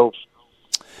for themselves.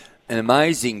 an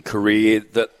amazing career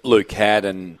that Luke had,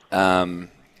 and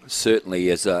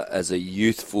certainly as a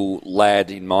youthful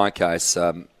lad, in my case,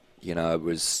 it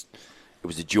was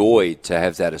a joy to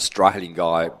have that Australian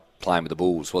guy playing with the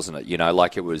Bulls, wasn't it?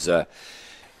 It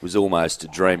was almost a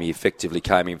dream. He effectively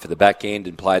came in for the back end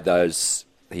and played those.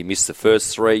 He missed the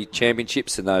first 3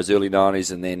 championships in those early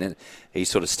 90s, and then he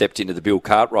sort of stepped into the Bill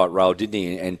Cartwright role, didn't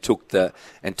he? And took the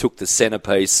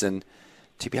centrepiece, and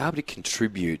to be able to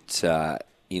contribute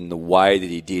in the way that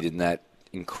he did in that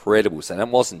incredible. So it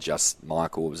wasn't just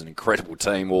Michael; it was an incredible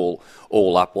team all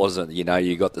up, wasn't it?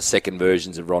 You got the second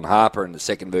versions of Ron Harper and the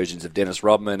second versions of Dennis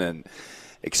Rodman and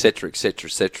et cetera, and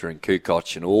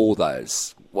Kukoc and all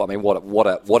those. Well, I mean,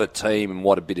 what a team and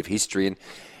what a bit of history. And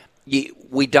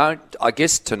we don't. I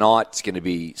guess tonight's going to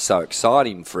be so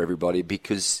exciting for everybody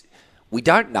because we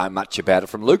don't know much about it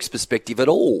from Luke's perspective at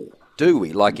all, do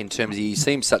we? Like in terms of he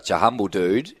seems such a humble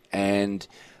dude, and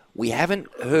we haven't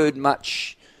heard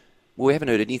much. Well, we haven't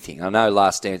heard anything. I know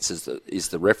Last Dance is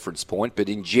the reference point, but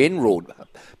in general,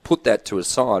 put that to a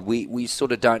side. We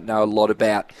sort of don't know a lot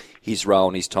about his role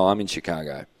and his time in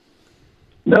Chicago.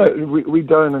 No, we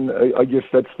don't, and I guess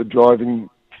that's the driving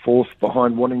force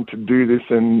behind wanting to do this,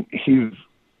 and he's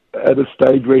at a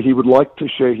stage where he would like to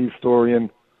share his story. And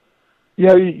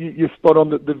you're spot on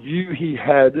that the view he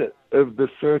had of the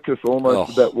circus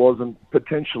almost that wasn't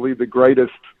potentially the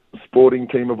greatest sporting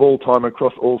team of all time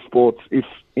across all sports, if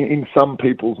in some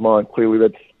people's mind. Clearly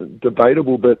that's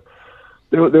debatable, but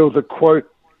there was a quote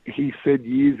he said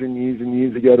years and years and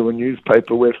years ago to a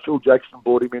newspaper where Phil Jackson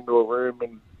brought him into a room,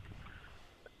 and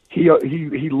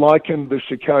he likened the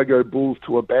Chicago Bulls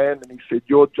to a band, and he said,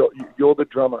 you're the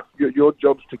drummer. Your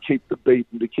job's to keep the beat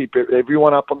and to keep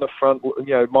everyone up on the front.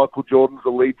 Michael Jordan's the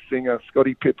lead singer,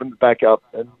 Scottie Pippen's back up,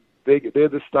 and they're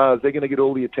the stars. They're going to get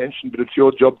all the attention, but it's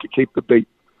your job to keep the beat.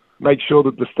 Make sure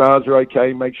that the stars are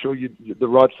okay. Make sure you the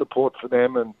right support for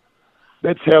them, and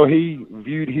that's how he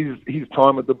viewed his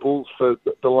time at the Bulls for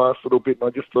the last little bit. And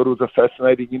I just thought it was a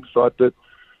fascinating insight that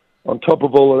on top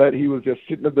of all of that, he was just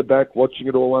sitting at the back watching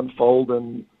it all unfold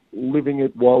and living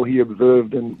it while he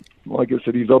observed. And like I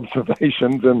said, his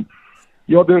observations. And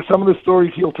there are some of the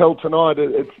stories he'll tell tonight.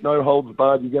 It's no holds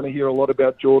barred. You're going to hear a lot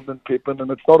about Jordan and Pippen, and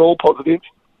it's not all positive.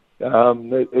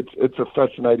 It's a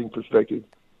fascinating perspective.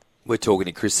 We're talking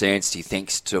to Chris Anstey,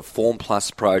 thanks to Form Plus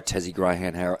Pro, Tassie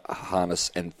Greyhound Harness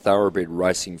and Thoroughbred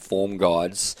Racing Form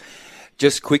Guides.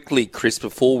 Just quickly, Chris,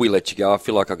 before we let you go, I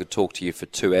feel like I could talk to you for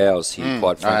 2 hours here,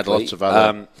 quite frankly. I had lots of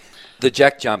other... the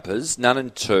Jack Jumpers, 1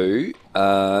 and 2.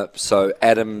 So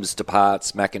Adams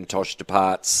departs, McIntosh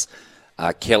departs,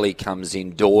 Kelly comes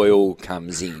in, Doyle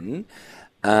comes in.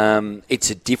 It's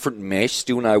a different mesh.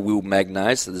 Still no Will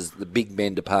Magnay, so there's the big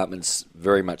men department's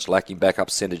very much lacking.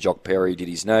 Backup centre Jock Perry did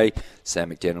his knee,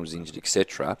 Sam McDaniel was injured,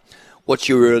 etc. What's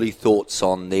your early thoughts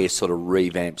on their sort of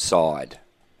revamped side?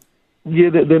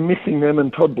 Yeah, they're missing them,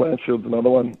 and Todd Blanchfield's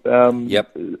another one.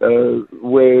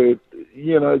 Where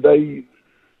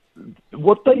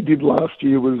what they did last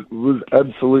year was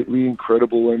absolutely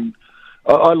incredible, and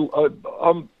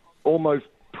I'm almost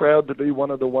proud to be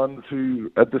one of the ones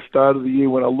who, at the start of the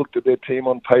year, when I looked at their team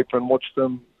on paper and watched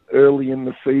them early in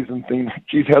the season, think,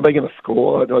 geez, how are they going to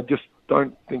score? I just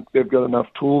don't think they've got enough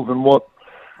tools. And what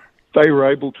they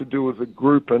were able to do as a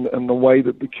group and the way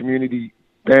that the community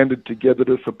banded together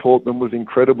to support them was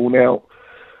incredible. Now,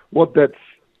 what that's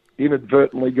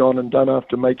inadvertently gone and done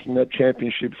after making that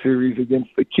championship series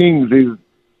against the Kings is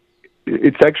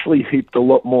it's actually heaped a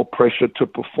lot more pressure to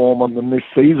perform on them this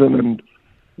season. And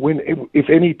if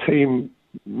any team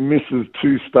misses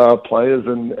 2 star players,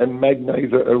 and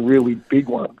Magnay's a really big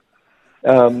one,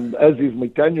 as is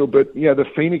McDaniel, but the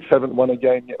Phoenix haven't won a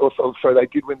game yet. Also, sorry, they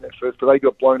did win their first, but they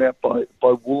got blown out by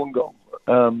Wollongong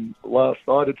last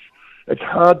night. It's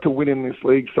hard to win in this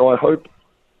league, so I hope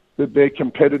that they're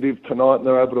competitive tonight and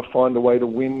they're able to find a way to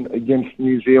win against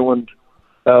New Zealand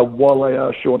while they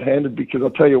are short-handed, because I'll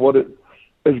tell you what,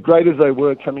 as great as they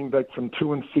were coming back from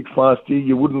 2-6 last year,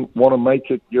 you wouldn't want to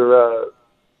make it your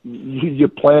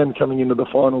plan coming into the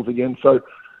finals again. So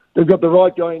they've got the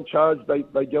right guy in charge.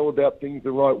 They go about things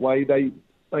the right way. They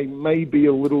may be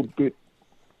a little bit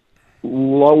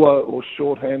lower or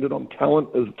short-handed on talent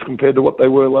as compared to what they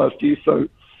were last year. So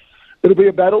it'll be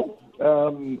a battle.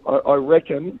 I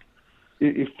reckon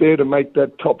if they're to make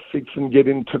that top 6 and get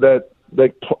into the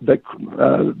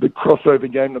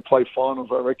crossover game to play finals,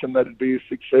 I reckon that'd be a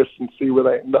success, and see where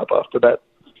they end up after that.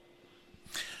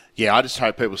 Yeah, I just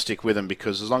hope people stick with them,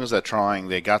 because as long as they're trying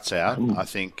their guts out, I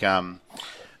think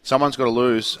someone's got to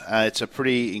lose. It's a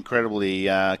pretty incredibly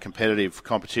competitive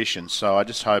competition, so I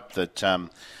just hope that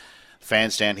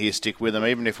fans down here stick with them,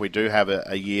 even if we do have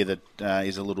a year that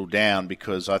is a little down,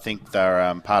 because I think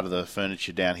they're part of the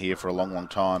furniture down here for a long, long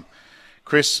time.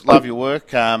 Chris, love your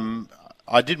work.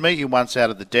 I did meet you once out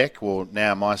at the deck, or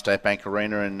now MyState Bank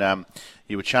Arena, and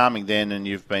you were charming then, and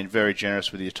you've been very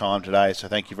generous with your time today, so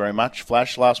thank you very much.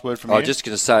 Flash, last word from you. I was just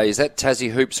going to say, is that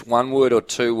Tassie Hoops one word or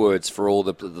 2 words for all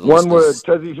the one word, listeners?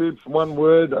 Tassie Hoops, one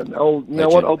word. And you know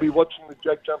what? I'll be watching the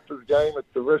Jack Jumpers game at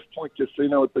the Rest Point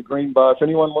Casino at the Green Bar. If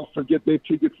anyone wants to get their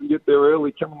tickets and get there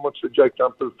early, come and watch the Jack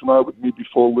Jumpers tomorrow with me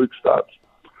before Luke starts.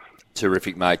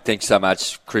 Terrific, mate. Thanks so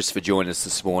much, Chris, for joining us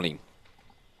this morning.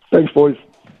 Thanks, boys.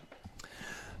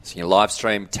 So you live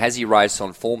stream Tassie Race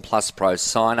on Form Plus Pro.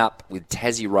 Sign up with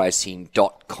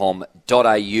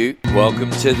tassieracing.com.au.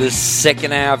 Welcome to the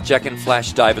second hour of Jack and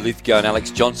Flash. David Lithgow and Alex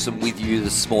Johnson with you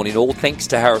this morning. All thanks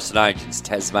to Harrison Agents,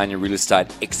 Tasmania real estate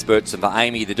experts. And for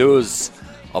Amy, the doers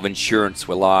of insurance,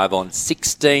 we're live on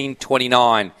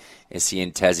 1629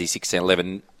 SEN Tassie,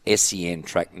 1611 SEN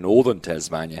Track Northern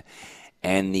Tasmania,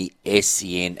 and the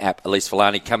SEN app. Elise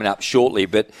Villani coming up shortly,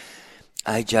 but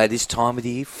AJ, this time of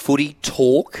the year, footy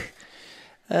talk.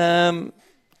 Taron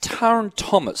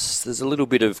Thomas, there's a little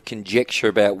bit of conjecture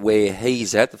about where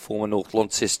he's at, the former North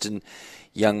Launceston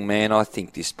young man. I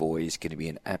think this boy is going to be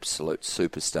an absolute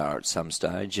superstar at some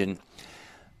stage, and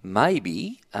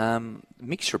maybe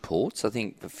mixed reports. I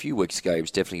think a few weeks ago he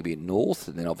was definitely going to be at North,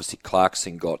 and then obviously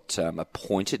Clarkson got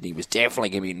appointed, and he was definitely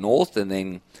going to be at North, and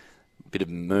then a bit of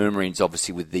murmurings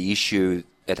obviously with the issue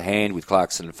at hand with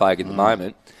Clarkson and Fagan at the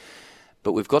moment.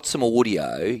 But we've got some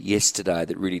audio yesterday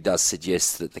that really does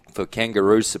suggest that for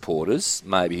Kangaroo supporters,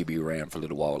 maybe he'll be around for a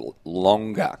little while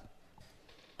longer.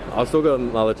 I've still got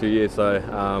another 2 years, so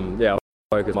I'll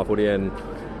focus my footy and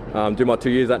do my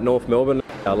 2 years at North Melbourne.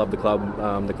 I love the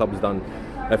club. The club has done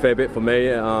a fair bit for me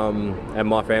and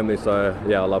my family, so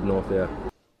I love North,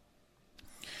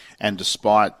 And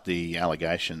despite the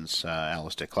allegations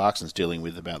Alistair Clarkson's dealing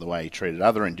with about the way he treated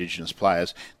other Indigenous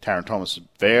players, Taron Thomas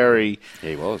very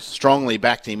strongly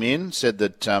backed him in, said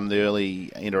that the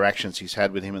early interactions he's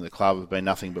had with him in the club have been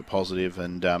nothing but positive,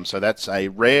 and so that's a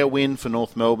rare win for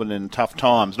North Melbourne in tough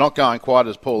times. Not going quite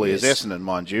as poorly as Essendon,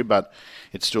 mind you, but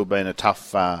it's still been a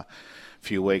tough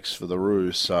few weeks for the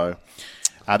Roos, so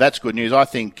that's good news. I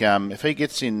think if he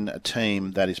gets in a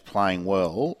team that is playing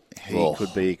well, he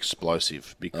could be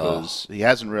explosive, because he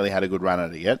hasn't really had a good run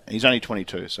at it yet. He's only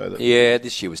 22, so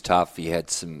this year was tough. He had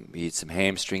some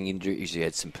hamstring injuries. He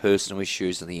had some personal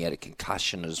issues. I think he had a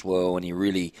concussion as well, and he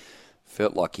really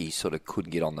felt like he sort of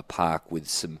couldn't get on the park with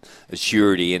some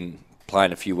assurity and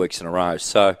playing a few weeks in a row.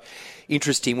 So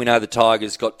interesting. We know the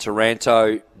Tigers got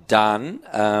Taranto done.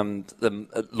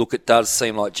 Look, it does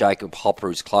seem like Jacob Hopper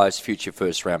is close, future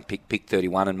first round pick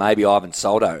 31, and maybe Ivan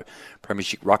Soldo,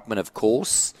 Premiership ruckman, of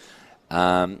course.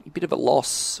 A bit of a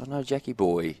loss. I know Jackie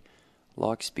Boy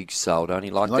likes big Soldo, and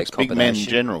he likes that combination. Big men in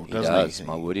general, doesn't he?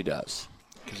 My word, he does.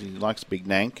 Because he likes big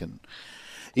nank. And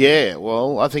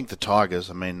I think the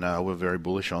Tigers, we're very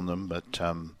bullish on them, but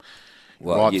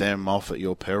write them off at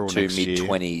your peril next year. 2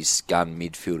 mid-20s gun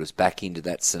midfielders back into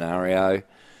that scenario.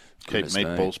 Keep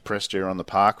Meatballs Prestier on the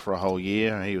park for a whole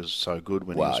year. He was so good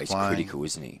when he was playing. He's critical,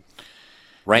 isn't he?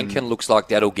 Rankin looks like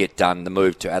that'll get done, the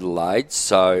move to Adelaide.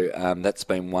 So that's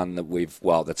been one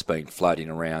that that's been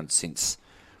floating around since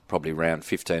probably round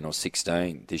 15 or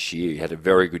 16 this year. He had a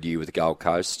very good year with the Gold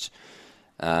Coast.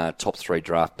 Top 3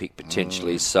 draft pick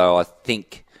potentially. So I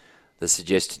think the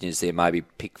suggestion is there maybe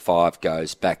pick 5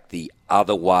 goes back the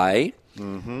other way.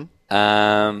 Mm-hmm.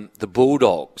 The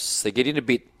Bulldogs, they're getting a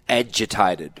bit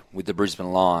agitated with the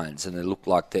Brisbane Lions, and they look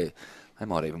like they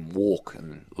might even walk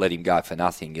and let him go for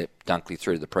nothing, get Dunkley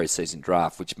through to the pre-season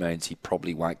draft, which means he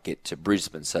probably won't get to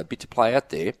Brisbane. So a bit to play out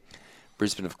there.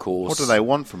 Brisbane, of course. What do they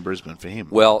want from Brisbane for him?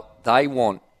 Well, they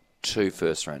want 2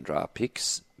 first-round draft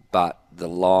picks, but the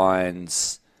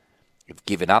Lions have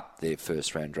given up their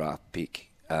first-round draft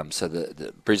pick. So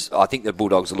I think the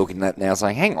Bulldogs are looking at that now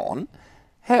saying, hang on,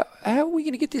 how are we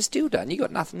going to get this deal done? You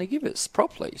got nothing to give us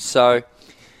properly. So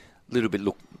little bit,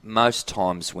 look, most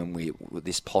times when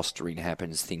this posturing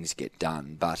happens, things get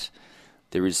done, but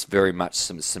there is very much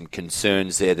some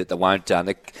concerns there that they won't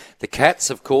done. The Cats,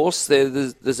 of course,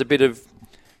 there's a bit of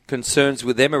concerns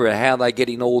with them about how they're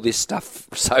getting all this stuff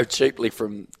so cheaply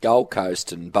from Gold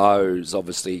Coast, and Bowes,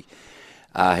 obviously,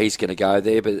 he's going to go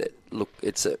there, but look,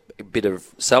 it's a bit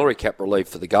of salary cap relief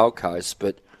for the Gold Coast,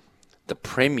 but the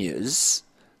Premiers,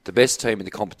 the best team in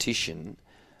the competition,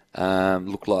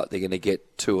 look like they're going to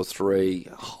get 2 or 3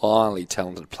 highly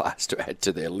talented players to add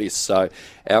to their list. So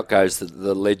out goes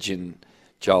the legend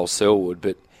Joel Selwood,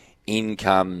 but in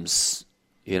comes,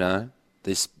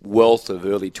 this wealth of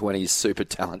early 20s super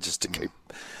talent just to keep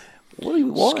Why are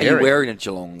you wearing a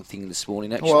Geelong thing this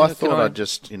morning, actually? Well, I thought I'd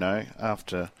just,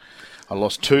 after I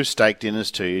lost 2 steak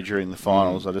dinners to you during the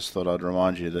finals, I just thought I'd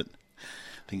remind you that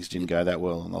things didn't go that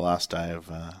well on the last day of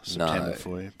September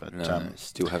for you. But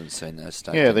still haven't seen those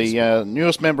steak dinners. Yeah, the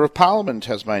newest Member of Parliament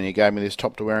in Tasmania gave me this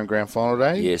top to wear in grand final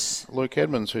day. Yes. Luke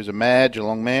Edmonds, who's a mad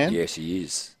Geelong man. Yes, he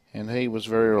is. And he was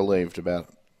very relieved about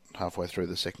halfway through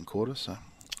the second quarter, so...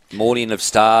 Morning of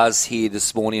Stars here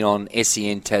this morning on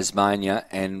SEN Tasmania,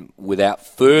 and without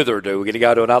further ado, we're going to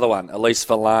go to another one. Elise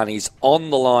Villani's on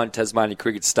the line, Tasmania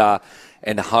cricket star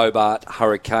and Hobart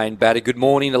Hurricane batter. Good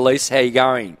morning, Elise. How are you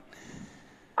going?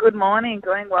 Good morning.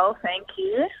 Going well, thank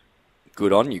you.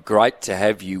 Good on you. Great to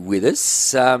have you with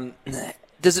us.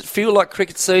 Does it feel like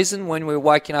cricket season when we're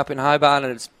waking up in Hobart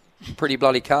and it's pretty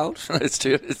bloody cold? It's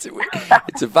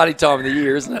a funny time of the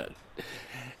year, isn't it?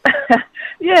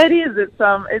 Yeah, it is.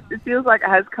 It feels like it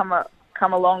has come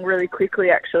along really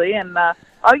quickly, actually. And I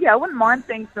wouldn't mind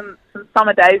seeing some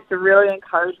summer days to really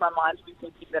encourage my mind to be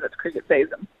thinking that it's cricket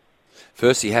season.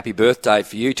 Firstly, happy birthday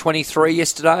for you. 23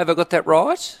 yesterday. Have I got that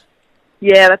right?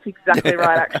 Yeah, that's exactly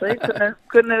right. Actually,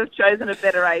 couldn't have chosen a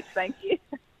better age. Thank you.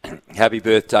 Happy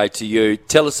birthday to you.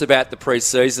 Tell us about the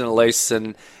pre-season, Elise,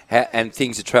 and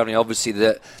things are travelling. Obviously,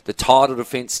 the title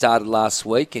defence started last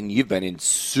week, and you've been in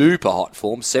super hot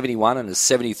form, 71 and a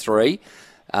 73.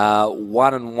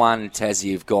 1-1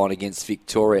 Tassie have gone against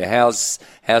Victoria. How's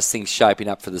things shaping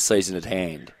up for the season at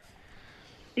hand?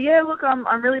 Yeah, look,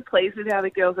 I'm really pleased with how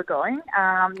the girls are going.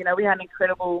 We had an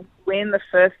incredible win the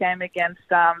first game against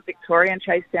Victoria and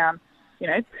chased down,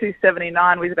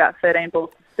 279 with about 13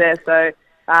 balls to spare. So,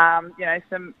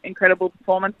 some incredible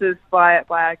performances by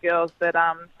our girls, but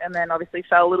and then obviously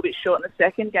fell a little bit short in the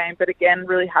second game. But again,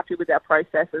 really happy with our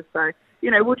processes. So,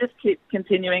 we'll just keep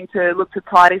continuing to look to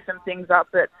tidy some things up.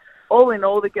 But all in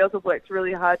all, the girls have worked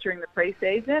really hard during the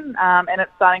pre-season, and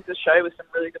it's starting to show with some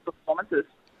really good performances.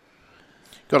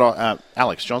 Got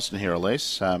Alex Johnston here,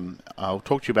 Elise. I'll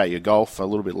talk to you about your golf a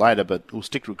little bit later, but we'll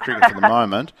stick with cricket for the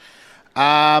moment.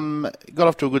 Got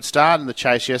off to a good start in the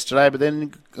chase yesterday, but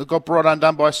then got brought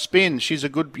undone by spin. She's a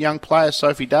good young player,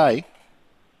 Sophie Day.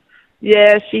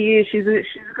 Yeah, she is. She's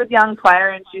a good young player,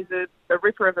 and she's a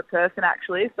ripper of a person,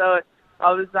 actually. So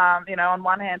I was, on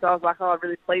one hand, I was like, I'm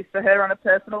really pleased for her on a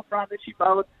personal front that she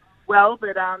bowled well,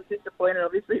 but disappointed,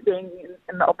 obviously, being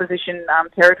in the opposition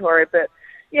territory. But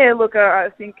yeah, look, I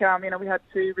think, we had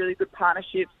 2 really good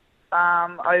partnerships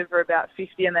over about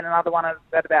 50 and then another one at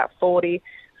about 40.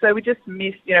 So we just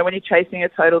missed, when you're chasing a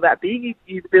total that big,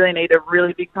 you really need a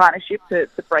really big partnership to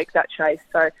break that chase.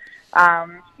 So,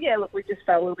 we just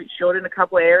fell a little bit short in a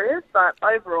couple of areas. But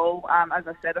overall, as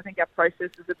I said, I think our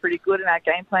processes are pretty good and our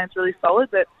game plan's really solid.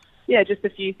 But, yeah, just a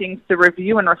few things to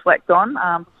review and reflect on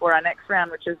before our next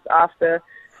round, which is after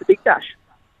the Big Bash.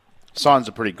 Signs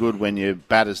are pretty good when you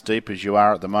bat as deep as you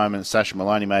are at the moment. Sasha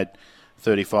Maloney made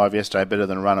 35 yesterday, better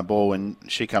than a run a ball, when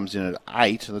she comes in at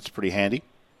 8. That's pretty handy.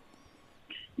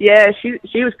 Yeah,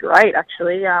 she was great,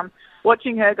 actually.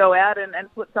 Watching her go out and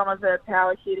put some of her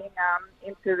power hitting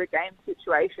into the game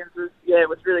situations was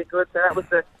really good. So that was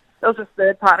the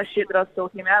third partnership that I was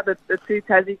talking about, the 2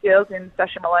 Tassie girls in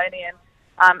Sasha Maloney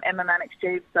and Emma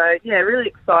Mannix-Jeeves. So, yeah, really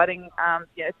exciting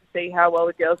to see how well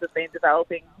the girls have been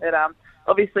developing. But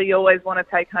obviously you always want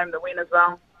to take home the win as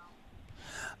well.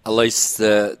 Elise,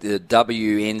 the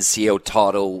WNCL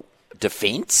title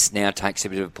defence now takes a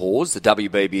bit of a pause. The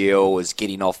WBBL is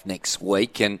getting off next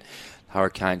week, and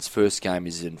Hurricanes' first game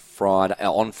is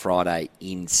on Friday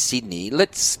in Sydney.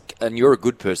 And you're a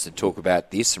good person to talk about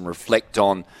this and reflect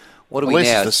on what are we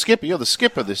now. The skipper. You're the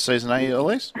skipper this season, are you,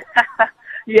 Elise?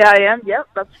 Yeah, I am. Yep,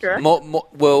 that's correct.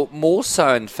 More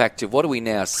so, in fact, what are we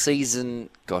now? Season?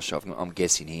 Gosh, I'm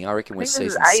guessing here. I reckon we're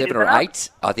season 7 or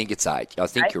 8. I think it's 8. I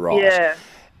think you're right.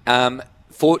 Yeah.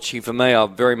 Fortunately for me,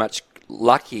 I'm very much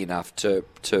lucky enough to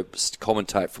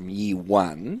commentate from year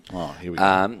 1. Oh, here we go.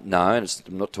 I'm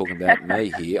not talking about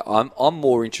me here. I'm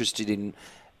more interested in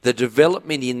the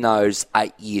development in those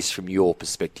 8 years from your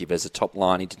perspective as a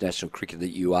top-line international cricketer that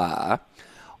you are.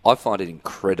 I find it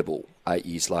incredible 8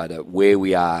 years later where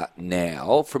we are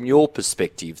now. From your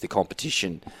perspective, the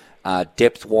competition,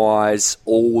 depth-wise,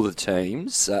 all the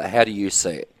teams, how do you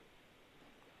see it?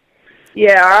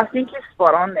 Yeah, I think you're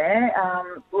spot on there.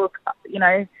 Look,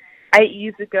 8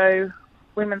 years ago,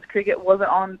 women's cricket wasn't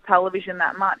on television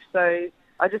that much, so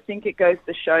I just think it goes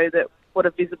to show that what a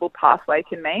visible pathway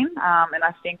can mean. And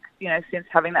I think, since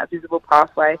having that visible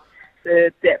pathway,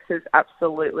 the depth has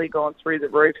absolutely gone through the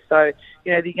roof. So,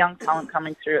 the young talent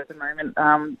coming through at the moment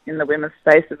in the women's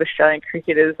space of Australian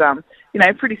cricket is,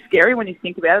 pretty scary when you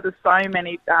think about it. There's so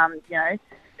many,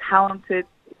 talented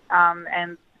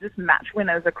and just match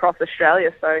winners across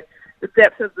Australia. So the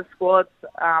depth of the squads,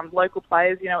 local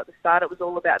players, at the start it was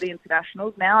all about the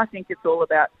internationals. Now I think it's all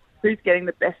about who's getting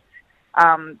the best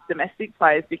domestic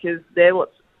players, because they're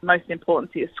what's most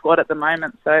important to your squad at the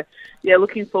moment. So, yeah,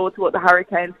 looking forward to what the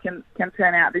Hurricanes can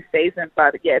turn out this season.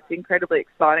 But, yeah, it's incredibly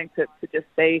exciting to just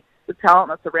see the talent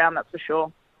that's around, that's for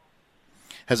sure.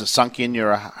 Has it sunk in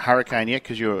you're a Hurricane yet?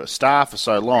 Because you're a star for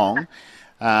so long.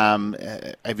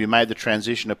 Have you made the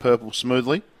transition to purple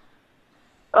smoothly?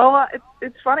 Oh,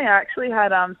 it's funny. I actually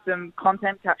had some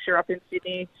content capture up in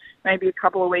Sydney maybe a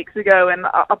couple of weeks ago, and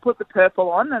I put the purple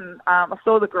on, and I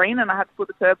saw the green, and I had to put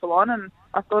the purple on, and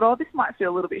I thought, this might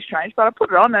feel a little bit strange, but I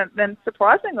put it on, and then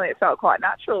surprisingly it felt quite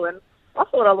natural, and I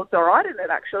thought I looked all right in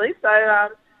it, actually. So,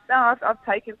 no, I've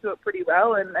taken to it pretty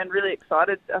well, and really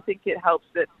excited. I think it helps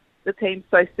that the team's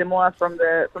so similar from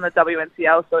the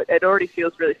WNCL, so it already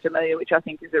feels really familiar, which I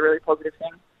think is a really positive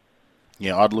thing.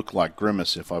 Yeah, I'd look like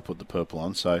Grimace if I put the purple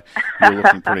on, so you're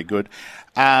looking pretty good.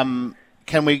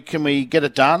 Can we get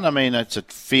it done? I mean, it's a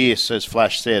fierce, as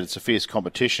Flash said, it's a fierce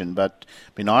competition, but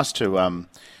it'd be nice to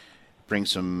bring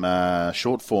some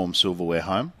short form silverware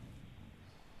home.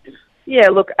 Yeah,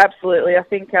 look, absolutely. I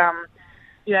think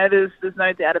there's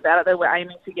no doubt about it that we're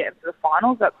aiming to get into the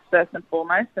finals. That's first and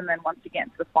foremost, and then once you get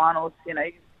into the finals, you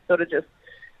sort of just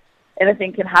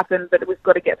anything can happen, but we've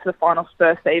got to get to the finals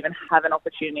first to even have an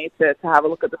opportunity to have a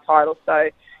look at the title. So,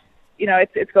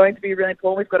 it's going to be really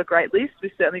important. We've got a great list.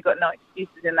 We've certainly got no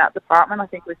excuses in that department. I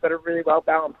think we've got a really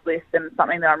well-balanced list and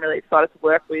something that I'm really excited to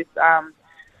work with.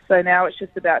 So now it's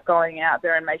just about going out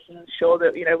there and making sure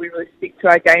that, we really stick to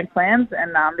our game plans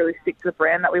and really stick to the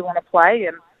brand that we want to play.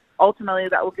 And ultimately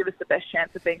that will give us the best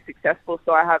chance of being successful.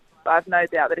 So I have no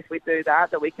doubt that if we do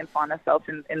that we can find ourselves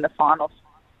in the finals.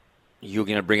 You're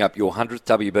going to bring up your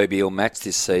 100th WBBL match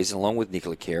this season, along with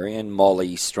Nicola Carey and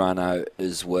Molly Strano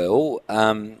as well.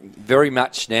 Very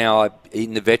much now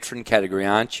in the veteran category,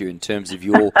 aren't you, in terms of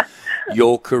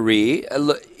your career?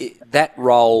 That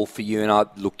role for you, and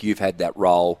you've had that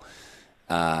role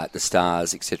at the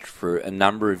Stars, etc., for a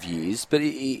number of years. But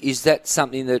is that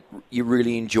something that you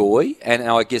really enjoy? And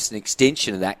I guess an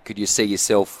extension of that, could you see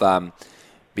yourself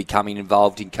becoming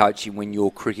involved in coaching when your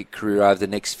cricket career over the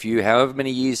next however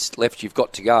many years left you've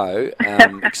got to go,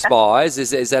 expires?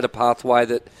 Is that a pathway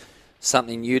that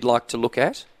something you'd like to look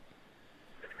at?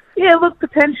 Yeah, look,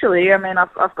 potentially. I mean,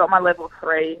 I've got my level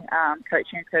 3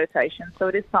 coaching accreditation, so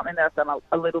it is something that I've done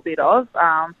a little bit of.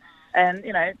 And,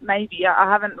 maybe I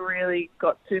haven't really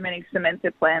got too many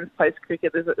cemented plans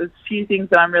post-cricket. There's a few things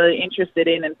that I'm really interested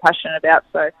in and passionate about.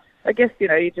 So I guess,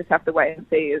 you just have to wait and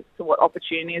see as to what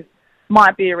opportunities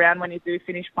might be around when you do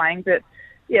finish playing. But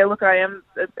yeah, look, I am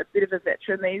a bit of a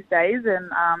veteran these days,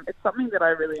 and it's something that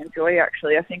I really enjoy,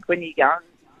 actually. I think when you're young,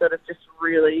 sort of just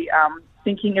really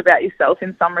thinking about yourself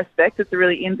in some respect. It's a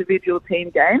really individual team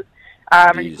game,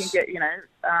 and you can get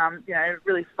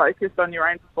really focused on your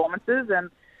own performances.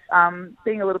 And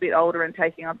being a little bit older and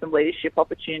taking on some leadership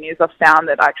opportunities, I've found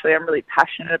that actually I'm really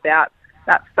passionate about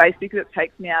that space because it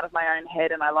takes me out of my own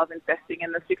head, and I love investing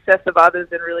in the success of others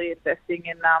and really investing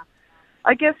in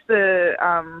I guess the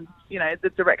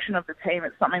direction of the team.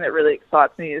 It's something that really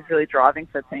excites me, is really driving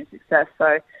for team success.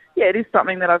 So yeah, it is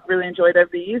something that I've really enjoyed over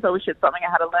the years. I wish it's something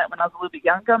I had learnt when I was a little bit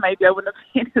younger. Maybe I wouldn't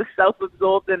have been as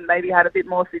self-absorbed and maybe had a bit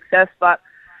more success. But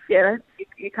yeah,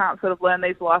 you can't sort of learn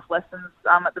these life lessons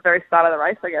at the very start of the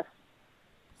race, I guess.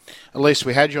 Elise,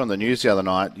 we had you on the news the other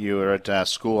night. You were at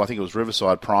school, I think it was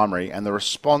Riverside Primary, and the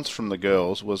response from the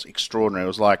girls was extraordinary. It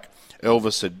was like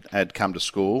Elvis had come to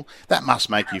school. That must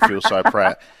make you feel so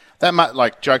proud.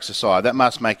 Jokes aside, that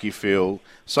must make you feel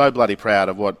so bloody proud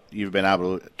of what you've been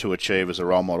able to achieve as a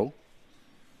role model.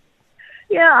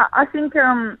 Yeah, I think,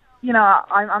 I'm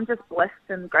just blessed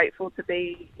and grateful to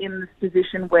be in this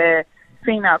position where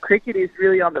female cricket is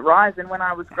really on the rise. And when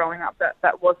I was growing up,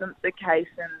 that wasn't the case.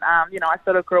 And, I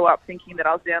sort of grew up thinking that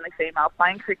I was the only female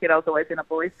playing cricket. I was always in a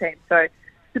boys' team. So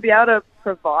to be able to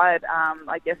provide,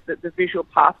 I guess, the visual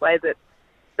pathway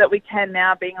that we can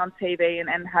now, being on TV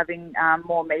and having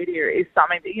more media, is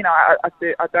something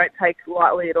that, I don't take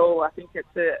lightly at all. I think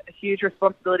it's a huge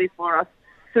responsibility for us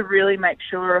to really make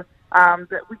sure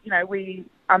that we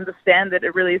understand that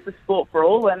it really is a sport for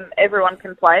all and everyone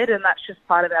can play it, and that's just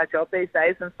part of our job these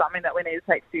days and something that we need to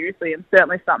take seriously, and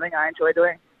certainly something I enjoy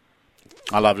doing.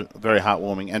 I loved it. Very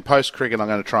heartwarming. And post-cricket, I'm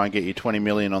going to try and get you $20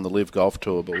 million on the Live Golf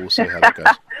Tour, but we'll see how that goes.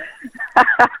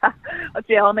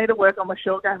 Yeah, I'll need to work on my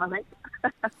short game, I think.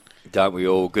 Don't we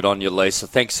all? Good on you, Lisa.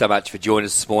 Thanks so much for joining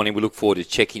us this morning. We look forward to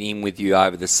checking in with you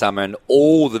over the summer, and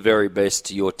all the very best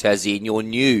to your Tassie and your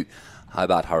new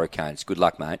Hobart Hurricanes. Good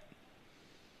luck, mate.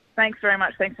 Thanks very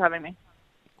much. Thanks for having me.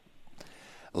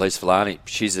 Elise Villani,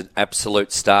 she's an absolute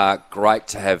star. Great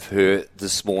to have her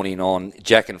this morning on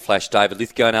Jack and Flash. David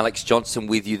Lithgow and Alex Johnson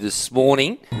with you this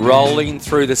morning. Rolling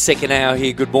through the second hour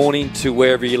here. Good morning to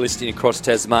wherever you're listening across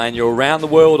Tasmania or around the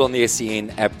world on the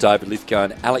SEN app. David Lithgow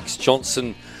and Alex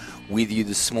Johnson with you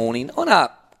this morning on a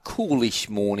coolish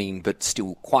morning, but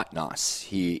still quite nice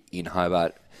here in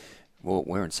Hobart. Well,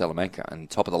 we're in Salamanca and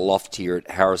top of the loft here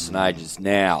at Harrison Agents.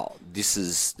 Now, this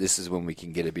is when we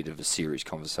can get a bit of a serious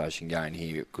conversation going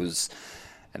here, because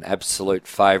an absolute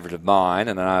favourite of mine,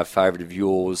 and I know a favourite of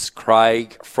yours,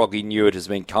 Craig Froggy Newitt, has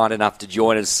been kind enough to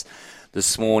join us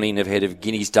this morning ahead of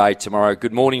Guineas Day tomorrow.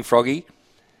 Good morning, Froggy.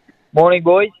 Morning,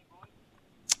 boys.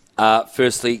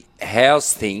 Firstly,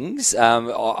 how's things?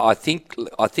 I think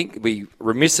it'd be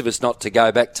remiss of us not to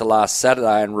go back to last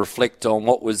Saturday and reflect on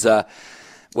what was.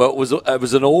 Well, it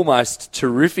was an almost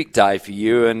terrific day for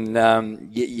you, and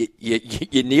you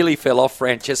nearly fell off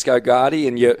Francesco Guardi,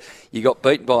 and you got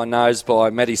beaten by a nose by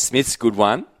Maddie Smith's good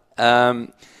one.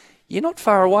 You're not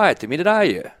far away at the minute, are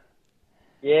you?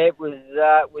 Yeah, it was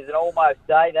an almost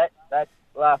day that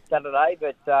last Saturday,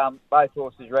 but both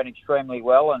horses ran extremely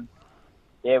well, and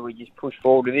yeah, we just pushed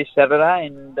forward to this Saturday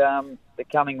and the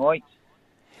coming weeks.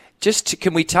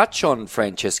 Can we touch on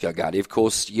Francesco Guardi? Of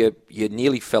course, you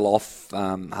nearly fell off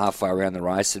halfway around the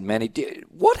race, and Manny,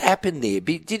 what happened there?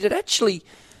 Did it actually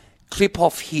clip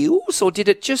off heels, or did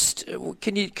it just?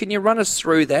 Can you run us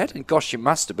through that? And gosh, you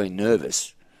must have been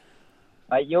nervous.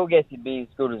 Mate, your guess would be as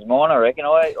good as mine, I reckon.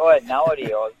 I had no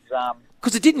idea.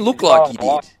 Because it didn't look like you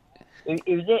did.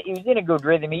 He was in a good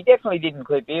rhythm. He definitely didn't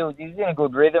clip heels. He was in a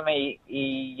good rhythm.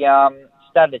 He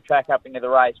started to track up into the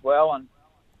race well, and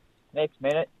next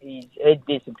minute, his head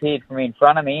disappeared from in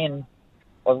front of me, and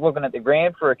I was looking at the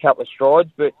ground for a couple of strides,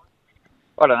 but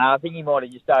I don't know. I think he might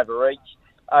have just overreached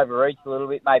a little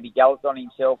bit, maybe galloped on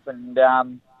himself, and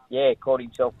caught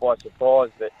himself by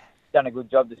surprise. But done a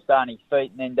good job to stay on his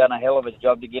feet, and then done a hell of a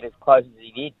job to get as close as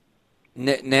he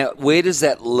did. Now, where does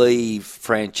that leave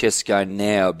Francesco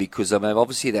now? Because I mean,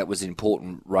 obviously that was an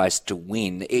important race to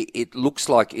win. It looks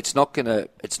like it's not going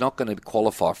to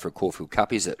qualify for a Caulfield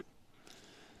Cup, is it?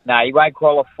 No, he won't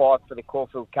qualify for the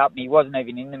Caulfield Cup. He wasn't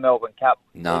even in the Melbourne Cup.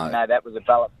 No. Even though that was a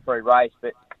ballot-free race.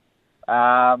 But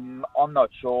I'm not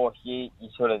sure. You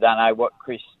sort of don't know what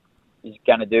Chris is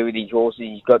going to do with his horses.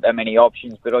 He's got that many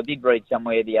options. But I did read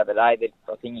somewhere the other day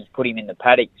that I think he's put him in the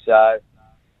paddock. So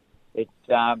it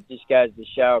just goes to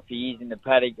show if he is in the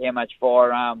paddock how much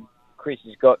firearm Chris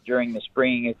has got during the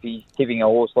spring if he's tipping a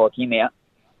horse like him out.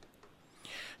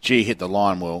 Gee, hit the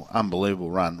line well. Unbelievable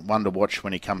run. One to watch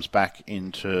when he comes back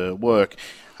into work.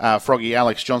 Froggy,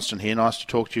 Alex Johnston here. Nice to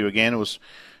talk to you again. It was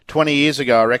 20 years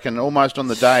ago, I reckon, almost on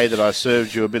the day that I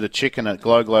served you a bit of chicken at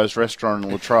Glow Glow's restaurant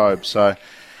in Latrobe. So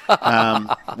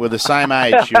we're the same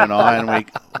age, you and I, and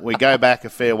we go back a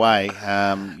fair way.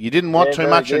 You didn't want too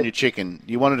much on your chicken.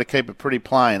 You wanted to keep it pretty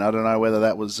plain. I don't know whether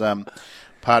that was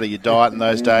part of your diet in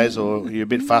those days or you're a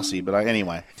bit fussy, but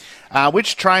anyway.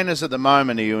 Which trainers at the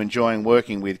moment are you enjoying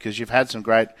working with? Because you've had some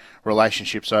great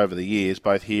relationships over the years,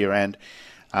 both here and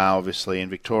obviously in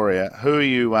Victoria. Who are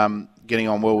you getting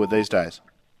on well with these days?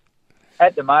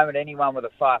 At the moment, anyone with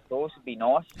a fast horse would be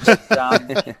nice. But,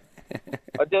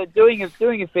 I'm doing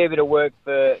a fair bit of work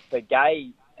for Gay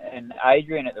and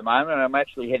Adrian at the moment, and I'm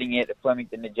actually heading out to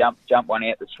Flemington to jump one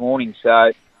out this morning.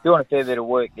 So doing a fair bit of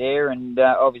work there, and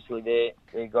obviously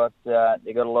they got a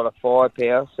lot of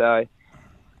firepower. So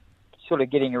sort of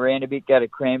getting around a bit, go to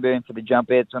Cranbourne for the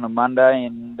jump outs on a Monday,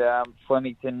 and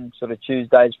Flemington sort of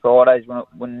Tuesdays, Fridays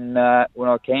when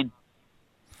I can.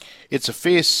 It's a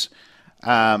fierce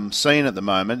scene at the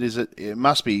moment. It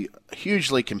must be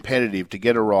hugely competitive to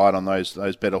get a ride on those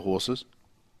better horses.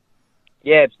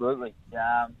 Yeah, absolutely.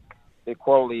 The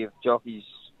quality of jockeys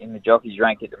in the jockeys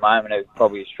rank at the moment are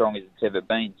probably as strong as it's ever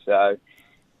been. So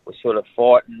we're sort of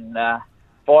fighting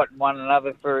one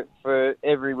another for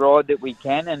every ride that we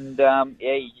can, and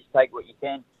you just take what you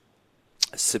can.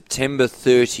 September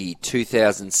 30,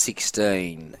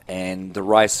 2016, and the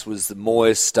race was the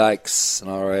Moir Stakes,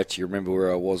 and I actually remember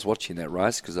where I was watching that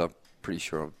race because I'm pretty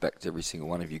sure I've backed every single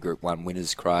one of you Group 1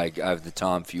 winners, Craig, over the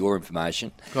time for your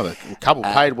information. Got a couple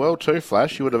paid well too,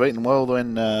 Flash. You would have eaten well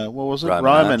when, what was it?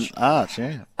 Roman Arch,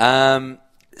 yeah.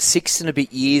 6 and a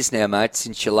bit years now, mate,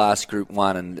 since your last Group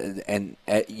 1, and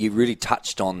you really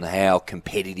touched on how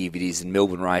competitive it is, and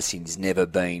Melbourne racing's never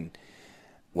been,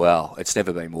 well, it's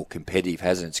never been more competitive,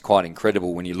 hasn't it? It's quite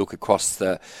incredible when you look across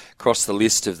the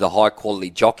list of the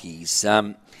high-quality jockeys.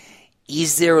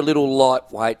 Is there a little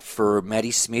lightweight for a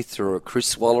Maddie Smith or a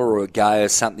Chris Waller or a Gay or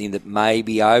something that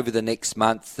maybe over the next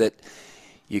month that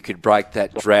you could break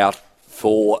that drought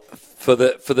for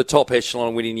the top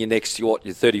echelon winning your next, your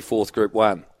 34th Group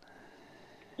 1?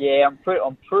 Yeah,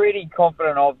 I'm pretty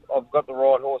confident I've got the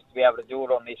right horse to be able to do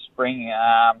it on this spring.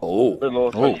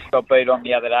 Little horse just got beat on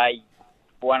the other day,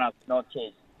 Buenos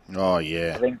Noches. Oh,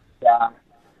 yeah.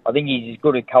 I think he's as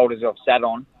good a colt as I've sat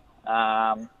on.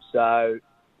 So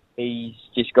he's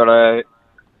just got to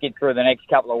get through the next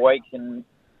couple of weeks and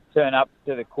turn up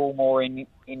to the Coolmore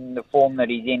in the form that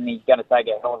he's in. He's going to take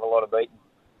a hell of a lot of beating.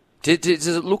 Does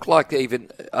it look like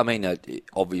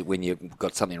obviously when you've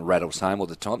got something that rattles home all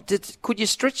the time, could you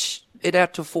stretch it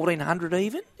out to 1,400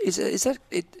 even? Is that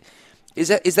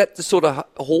the sort of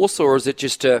horse, or is it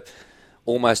just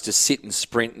almost to sit and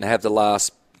sprint and have the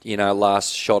last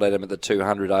shot at him at the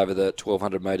 200 over the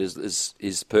 1,200 metres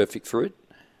is perfect for it?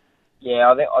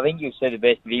 Yeah, I think you'll see the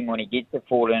best of him when he gets to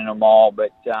 14 a mile,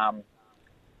 but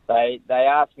they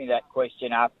asked me that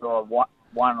question after I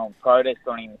won on protest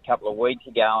on him a couple of weeks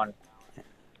ago, and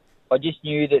I just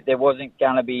knew that there wasn't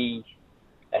going to be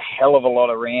a hell of a lot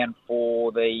around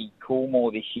for the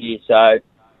Coolmore this year, so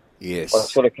yes, I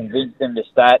sort of convinced them to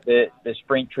start the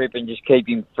sprint trip and just keep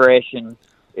him fresh, and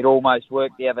it almost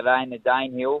worked the other day in the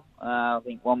Danehill. I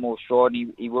think one more stride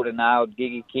and he would have nailed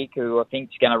Giga Kick, who I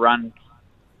think is going to run.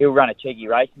 He'll run a cheeky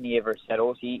race in the Everest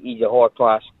horse. He's a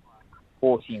high-class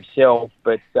horse himself,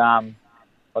 but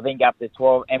I think up to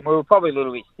 12, and we were probably a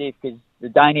little bit stiff because the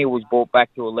Danehill was brought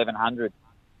back to 1,100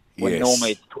 when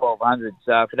normally it's 1,200.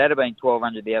 So if it had been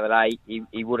 1,200 the other day,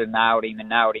 he would have nailed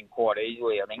him quite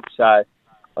easily, I think. So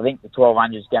I think the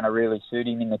 1,200 is going to really suit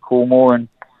him in the Coolmore, and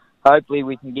hopefully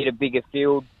we can get a bigger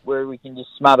field where we can just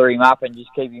smother him up and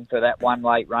just keep him for that one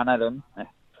late run at him.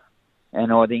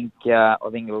 And I think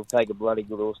it'll take a bloody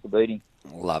good horse to beat him.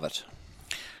 Love it.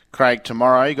 Craig,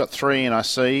 tomorrow you got 3 in, I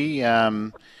see.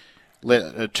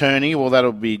 Attorney, well,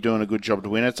 that'll be doing a good job to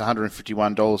win it. It's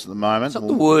 $151 at the moment. It's not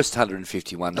the worst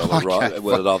 $151 right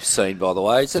that I've seen, by the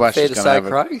way. Is that Flash fair to say,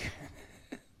 Craig?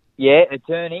 Yeah,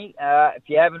 Attorney. If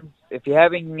you're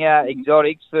having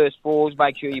exotics, first fours,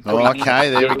 make sure you put him in. Okay,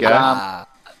 there we go.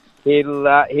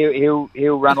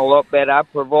 He'll run a lot better,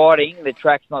 providing the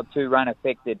track's not too rain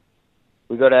affected.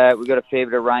 We got a fair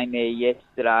bit of rain there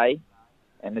yesterday,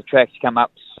 and the track's come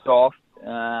up soft.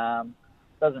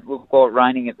 Doesn't look quite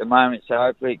raining at the moment, so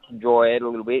hopefully it can dry out a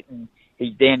little bit. And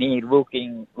he's down here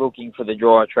looking for the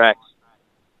drier tracks.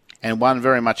 And one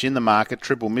very much in the market,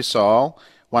 Triple Missile,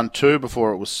 1-2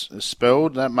 before it was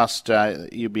spelled. That must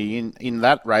you'll be in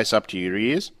that race up to your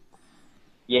ears.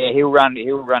 Yeah, he'll run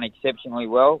exceptionally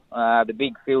well. The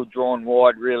big field drawn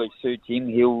wide really suits him.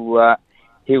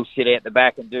 He'll sit out the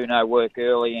back and do no work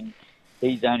early, and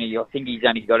I think he's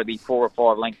only got to be 4 or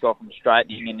 5 lengths off from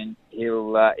straightening, and then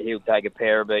he'll take a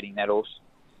pair of beating that horse.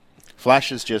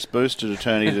 Flash has just boosted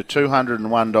Attorney to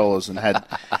 $201 and had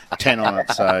 10 on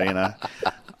it, so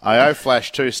I owe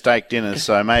Flash 2 steak dinners,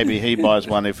 so maybe he buys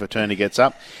one if Attorney gets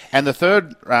up. And the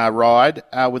third ride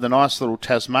with a nice little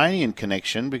Tasmanian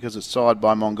connection, because it's sired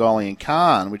by Mongolian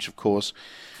Khan, which of course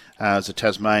is a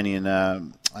Tasmanian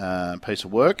piece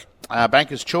of work.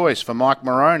 Banker's Choice for Mike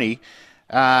Moroney.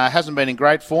 Hasn't been in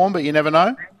great form, but you never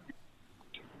know.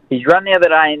 His run the other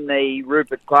day in the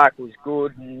Rupert Clark was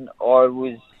good, and I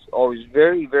was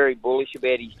very, very bullish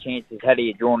about his chances had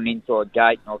he drawn an inside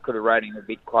gate, and I could have rode him a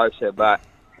bit closer. But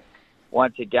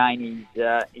once again,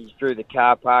 he's through the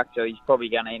car park, so he's probably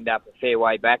going to end up a fair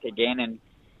way back again, and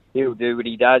he'll do what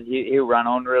he does. He'll run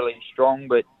on really strong,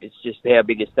 but it's just how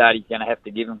big a start he's going to have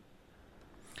to give him.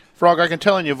 Frog, I can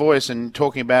tell in your voice and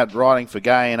talking about riding for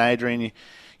Gay and Adrian,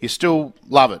 you still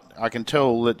love it. I can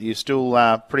tell that you're still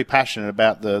pretty passionate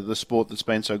about the sport that's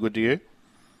been so good to you.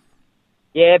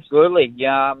 Yeah, absolutely.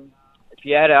 If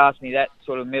you had asked me that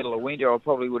sort of middle of winter, I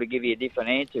probably would have given you a different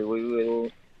answer. We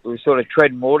were sort of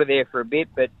treading water there for a bit,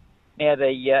 but now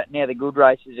the good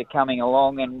races are coming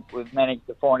along, and we've managed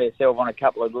to find ourselves on a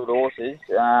couple of good horses.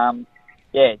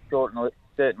 It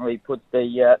certainly puts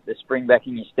the spring back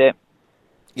in your step.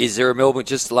 Is there a Melbourne,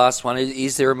 just the last one,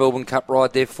 is there a Melbourne Cup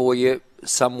ride there for you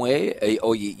somewhere?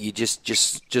 Or you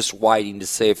just waiting to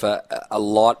see if a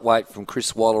lightweight from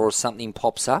Chris Waller or something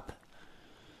pops up?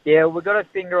 Yeah, we've got a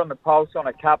finger on the pulse on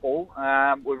a couple.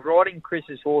 We're riding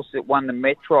Chris's horse that won the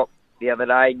Metrop the other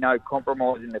day, No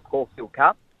Compromise, in the Caulfield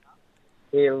Cup.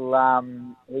 He's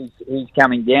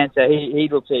coming down, so he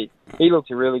looks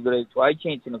a really good each-way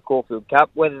chance in the Caulfield Cup.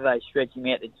 Whether they stretch him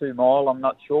out to 2 mile, I'm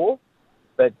not sure.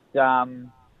 But,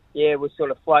 we're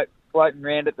sort of floating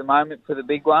around at the moment for the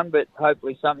big one, but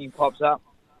hopefully something pops up.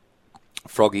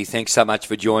 Froggy, thanks so much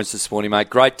for joining us this morning, mate.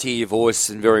 Great to hear your voice,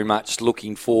 and very much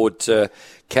looking forward to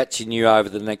catching you over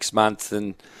the next month.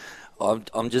 And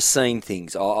I'm just seeing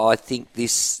things. I think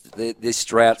this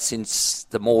drought since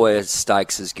the Moir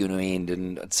Stakes is going to end,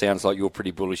 and it sounds like you're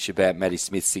pretty bullish about Maddie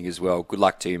Smith's thing as well. Good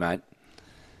luck to you, mate.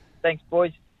 Thanks,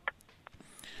 boys.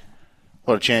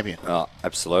 What a champion. Oh,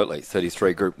 absolutely.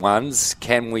 33 Group 1s.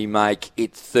 Can we make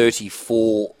it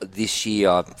 34 this year?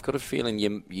 I've got a feeling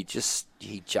he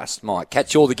just might.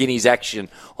 Catch all the Guineas action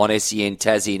on SEN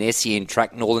Tassie and SEN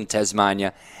Track Northern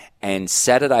Tasmania and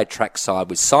Saturday Trackside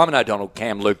with Simon O'Donnell,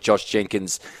 Cam Luke, Josh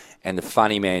Jenkins and the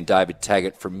funny man David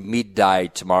Taggart from midday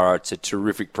tomorrow. It's a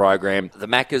terrific program. The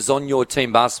Maccas on your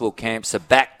team basketball camps are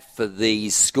back for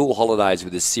these school holidays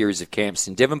with a series of camps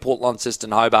in Devonport,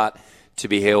 Launceston, Hobart, to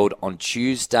be held on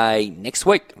Tuesday next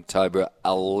week, October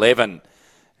 11.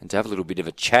 And to have a little bit of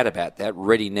a chat about that,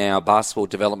 ready now, Basketball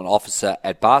Development Officer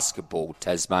at Basketball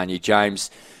Tasmania, James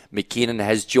McKinnon,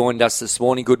 has joined us this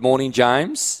morning. Good morning,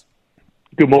 James.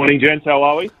 Good morning, gents. How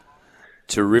are we?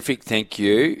 Terrific, thank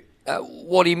you.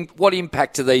 What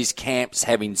impact are these camps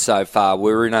having so far?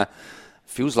 We're in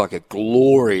feels like a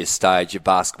glorious stage of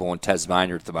basketball in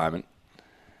Tasmania at the moment.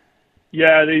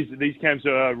 Yeah, these camps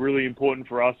are really important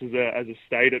for us as a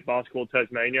state at Basketball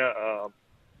Tasmania.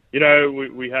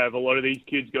 We have a lot of these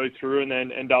kids go through and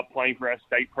then end up playing for our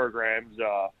state programs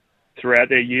throughout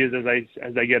their years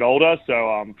as they get older.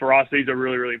 So for us, these are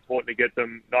really, really important to get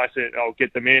them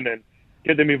get them in and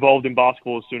get them involved in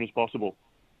basketball as soon as possible.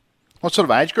 What sort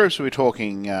of age groups are we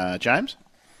talking, James?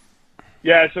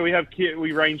 Yeah, so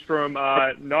we range from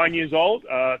 9 years old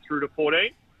through to 14.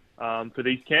 For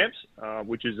these camps,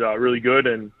 which is really good.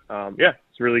 And,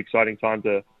 it's a really exciting time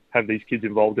to have these kids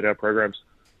involved in our programs.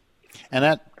 And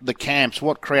at the camps,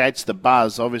 what creates the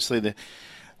buzz? Obviously, the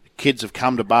kids have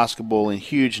come to basketball in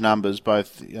huge numbers,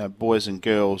 both boys and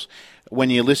girls. When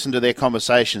you listen to their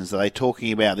conversations, are they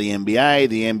talking about the NBA,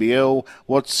 the NBL?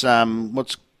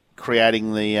 What's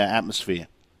creating the atmosphere?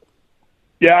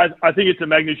 Yeah, I think it's a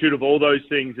magnitude of all those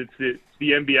things. It's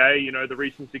the NBA, the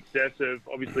recent success of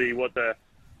obviously what the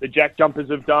Jack Jumpers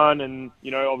have done and,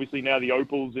 obviously now the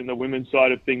Opals in the women's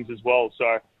side of things as well.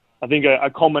 So I think a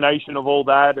combination of all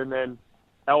that, and then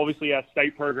obviously our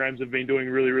state programs have been doing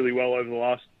really, really well over the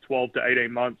last 12 to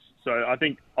 18 months. So I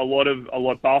think a lot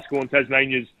basketball in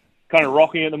Tasmania is kind of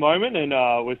rocking at the moment, and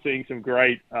we're seeing some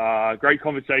great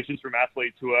conversations from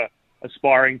athletes who are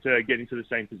aspiring to get into the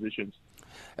same positions.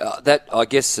 That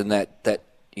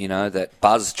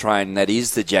buzz train that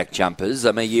is the Jack Jumpers.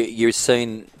 I mean, you're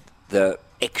seeing the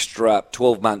extra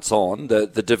 12 months on, the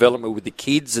development with the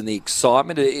kids and the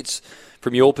excitement. It's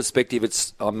from your perspective,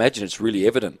 I imagine it's really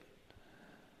evident.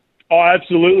 Oh,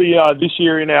 absolutely. This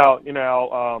year in our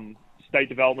state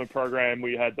development program,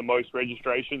 we had the most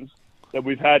registrations that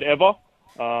we've had ever.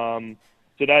 So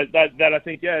that I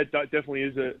think, it definitely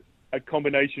is a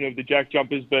combination of the Jack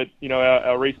Jumpers, but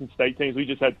our recent state teams, we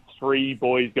just had 3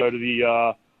 boys go to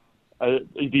the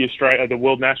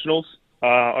World Nationals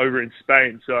over in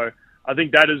Spain. So I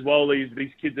think that as well,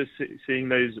 these kids are seeing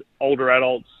these older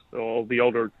adults or the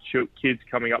older kids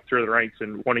coming up through the ranks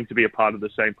and wanting to be a part of the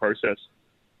same process.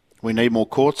 We need more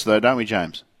courts, though, don't we,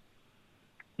 James?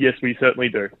 Yes, we certainly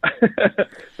do.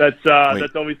 That's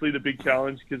obviously the big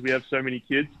challenge because we have so many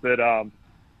kids. But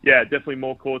definitely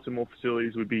more courts and more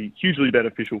facilities would be hugely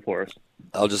beneficial for us.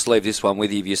 I'll just leave this one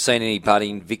with you. Have you seen any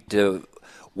budding Victor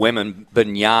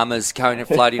Wembanyama's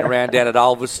floating around down at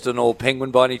Ulverston or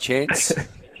Penguin by any chance?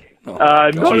 Not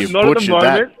at the moment.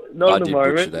 Not at the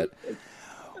moment. That.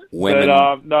 Not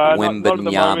at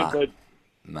the moment. But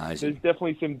amazing. There's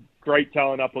definitely some great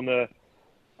talent up on the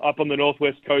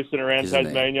northwest coast and around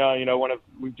Tasmania.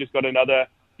 We've just got another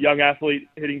young athlete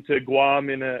heading to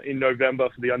Guam in November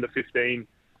for the under-15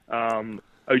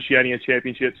 Oceania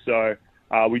Championships. So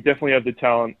we definitely have the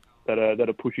talent that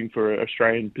are pushing for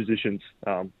Australian positions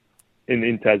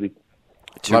in Tassie.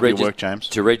 Love your work, James.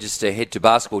 To register, head to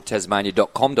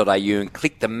basketballtasmania.com.au and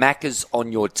click the Maccas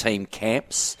on your team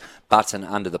camps button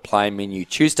under the play menu.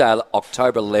 Tuesday,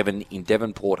 October 11 in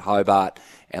Devonport, Hobart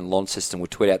and Launceston. We'll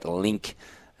tweet out the link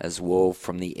as well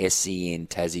from the SEN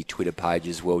Tassie Twitter page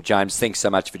as well. James, thanks so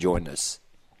much for joining us.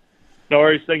 No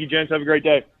worries. Thank you, James. Have a great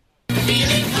day.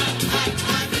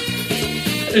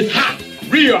 It's hot.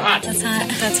 Real hot. That's hot.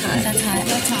 That's hot. That's hot.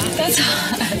 That's hot. That's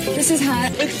hot. This is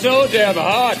hot. It's so damn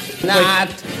hot. Not.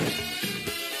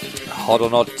 Hot or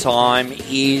not time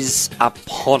is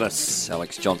upon us.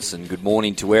 Alex Johnson, good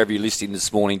morning to wherever you're listening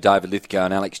this morning. David Lithgow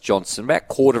and Alex Johnson. About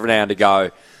quarter of an hour to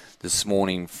go this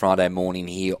morning, Friday morning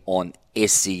here on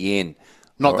SEN.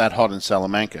 Not that hot in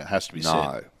Salamanca, has to be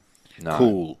said. No.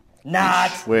 Cool.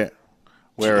 Not. Wear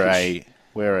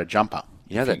a jumper.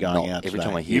 You know if you're that going knot, out every today.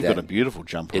 time I hear You've that. got a beautiful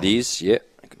jumper. It on. is, yeah.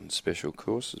 Special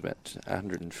course is about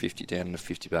 150 down to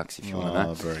 $50 if you want to know.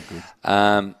 Oh, very good.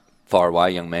 Fire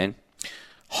away, young man.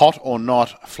 Hot or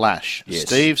not, Flash. Yes.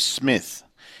 Steve Smith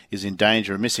is in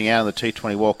danger of missing out on the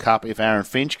T20 World Cup if Aaron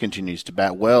Finch continues to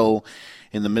bat well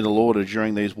in the middle order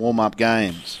during these warm-up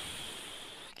games.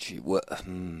 Gee,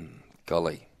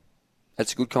 golly,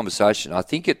 that's a good conversation. I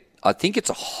think it's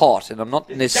a hot, and I'm not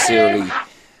necessarily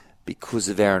because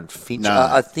of Aaron Finch. No.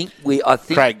 I think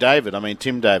Craig David. I mean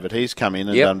Tim David. He's come in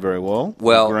and Yep. done very well.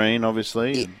 Well, Green,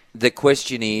 obviously. The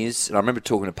question is, and I remember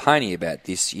talking to Payne about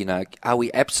this. You know, are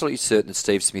we absolutely certain that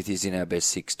Steve Smith is in our best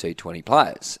 6 T20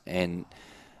 players? And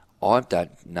I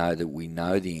don't know that we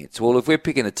know the answer. Well, if we're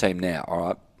picking a team now, all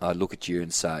right, I look at you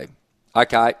and say,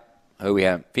 okay, who we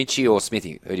have, Finchy or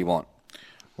Smithy? Who do you want?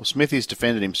 Well, Smithy's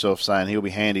defended himself saying he'll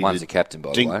be handy One's to the captain,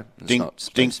 by the way. It's not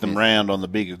Steve dink them Smith. round on the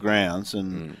bigger grounds,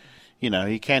 and you know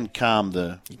he can calm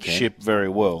the ship very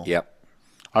well. Yep.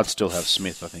 I'd still have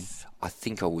Smith, I think. I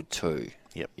think I would too.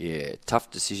 Yep. Yeah, tough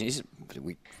decision.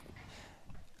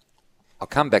 I'll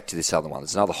come back to this other one.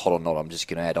 There's another hot or not I'm just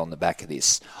going to add on the back of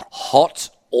this. Hot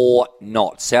or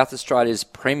not, South Australia's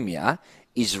Premier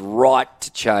is right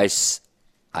to chase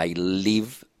a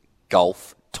live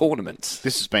golf tournament.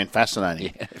 This has been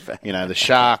fascinating. You know, the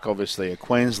Shark, obviously a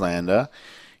Queenslander.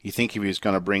 You think if he was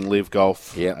going to bring live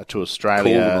golf to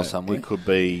Australia, Coolin or somewhere. it could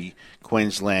be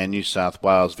Queensland, New South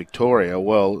Wales, Victoria.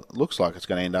 Well, it looks like it's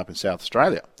going to end up in South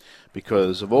Australia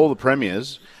because of all the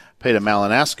premiers, Peter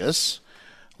Malinauskas,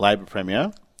 Labor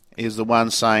Premier, is the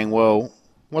one saying, well,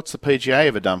 what's the PGA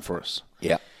ever done for us?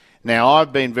 Yeah. Now,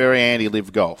 I've been very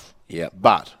anti-live golf. Yeah.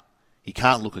 But you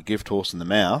can't look a gift horse in the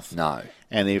mouth. No.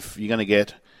 And if you're going to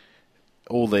get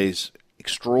all these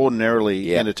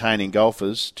extraordinarily entertaining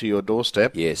golfers to your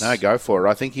doorstep, no, go for it.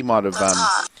 I think he might have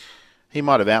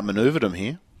outmaneuvered them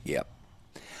here. Yep.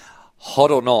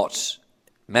 Hot or not,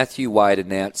 Matthew Wade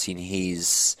announcing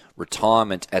his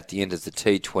retirement at the end of the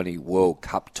T20 World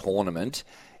Cup tournament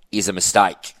is a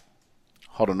mistake.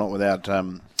 Hot or not without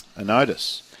a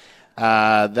notice.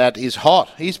 That is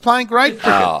hot. He's playing great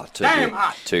cricket. Oh,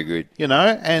 too good. You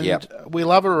know, and we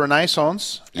love a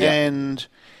renaissance. Yep. And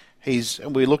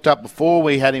we looked up before,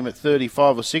 we had him at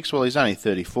 35 or 6. Well, he's only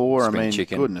 34. Spring I mean,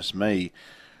 chicken. goodness me.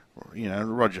 You know,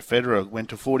 Roger Federer went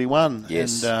to 41.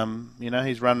 Yes. And, you know,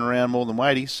 he's running around more than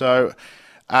Wadey. So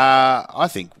I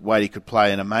think Wadey could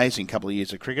play an amazing couple of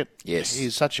years of cricket. Yes.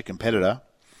 He's such a competitor.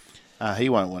 He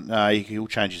won't want... No, he'll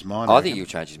change his mind. I think he'll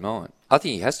change his mind. I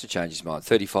think he has to change his mind.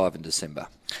 35 in December.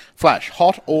 Flash,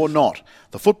 hot or not,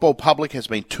 the football public has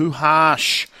been too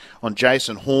harsh on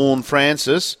Jason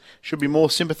Horne-Francis. Should be more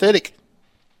sympathetic.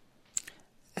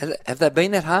 Have they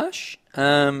been that harsh?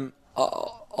 I'm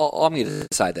going to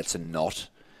say that's a not.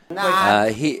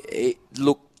 Number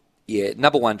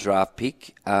one draft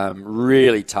pick,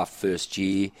 really tough first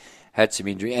year, had some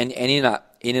injury, and ended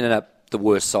up the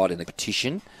worst side in the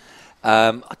competition.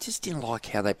 I just didn't like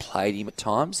how they played him at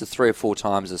times. The 3 or 4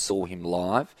 times I saw him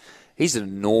live, he's an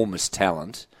enormous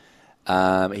talent.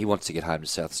 He wants to get home to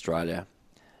South Australia.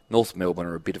 North Melbourne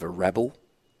are a bit of a rabble.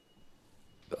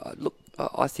 Look,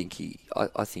 I think he's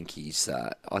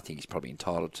probably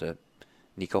entitled to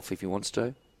nick off if he wants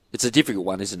to. It's a difficult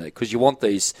one, isn't it? Because you want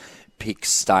these picks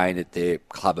staying at their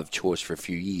club of choice for a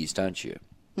few years, don't you?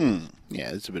 Yeah,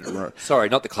 it's a bit of... Sorry,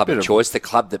 not the club of choice, the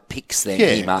club that picks them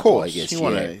him up, of course. I guess. You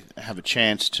want to have a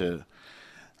chance to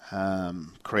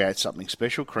create something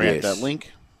special, create that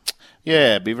link.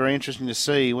 Yeah, it'd be very interesting to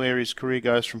see where his career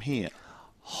goes from here.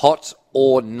 Hot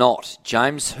or not,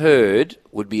 James Hird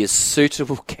would be a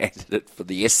suitable candidate for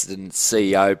the Essendon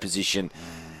CEO position.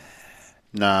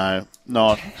 No,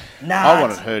 not. I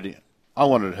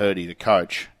wanted Hirdy to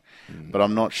coach, but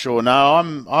I'm not sure.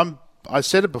 No, I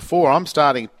said it before. I'm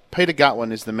starting. Peter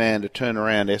Gutwin is the man to turn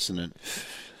around Essendon.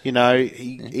 You know,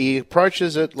 he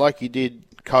approaches it like he did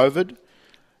COVID.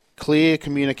 Clear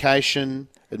communication,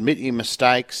 admit your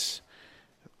mistakes,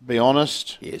 be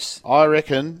honest. Yes. I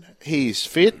reckon he's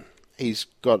fit. He's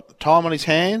got time on his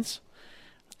hands.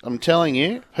 I'm telling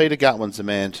you, Peter Gutwin's the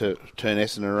man to turn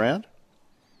Essendon around.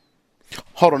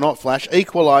 Hot or not, Flash,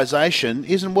 equalisation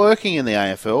isn't working in the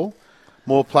AFL.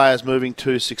 More players moving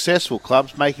to successful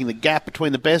clubs, making the gap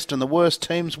between the best and the worst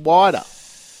teams wider.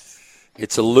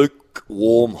 It's a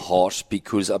lukewarm hot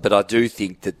but I do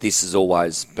think that this has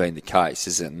always been the case,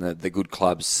 isn't it? The good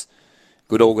clubs,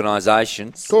 good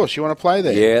organisations. Of course, you want to play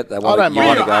there. Yeah, they want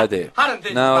to go there.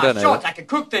 No, I don't know. I can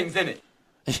cook things in it.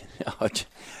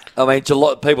 I mean,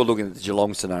 people looking at the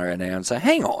Geelong scenario now and say,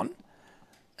 hang on.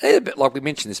 Like we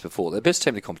mentioned this before, they're the best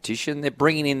team in the competition. They're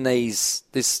bringing in this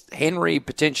Henry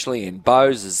potentially and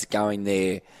Bose is going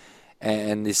there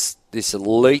and this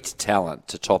elite talent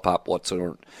to top up what's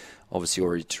obviously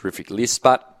already a terrific list.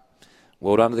 But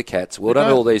well done to the Cats. Well done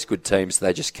to all these good teams.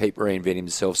 They just keep reinventing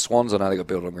themselves. Swans, I know they got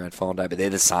built on Grand Final Day, but they're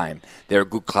the same. They're a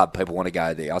good club. People want to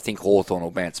go there. I think Hawthorn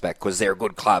will bounce back because they're a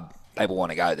good club. People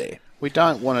want to go there. We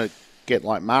don't want to get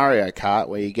like Mario Kart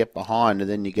where you get behind and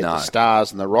then you get the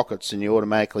Stars and the Rockets and you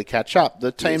automatically catch up.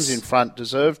 The teams in front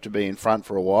deserve to be in front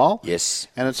for a while. Yes.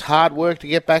 And it's hard work to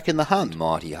get back in the hunt.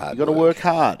 Mighty hard. You've got to work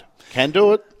hard. Can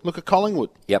do it. Look at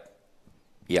Collingwood. Yep.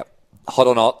 Hot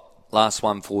or not, last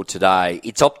one for today.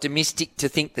 It's optimistic to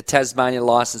think the Tasmania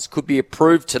licence could be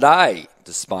approved today,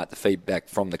 despite the feedback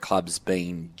from the clubs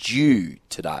being due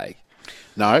today.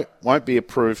 No, won't be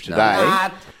approved today.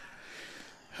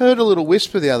 Heard a little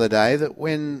whisper the other day that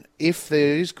if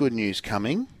there is good news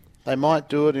coming, they might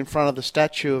do it in front of the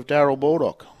statue of Darryl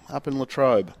Baldock up in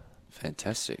Latrobe.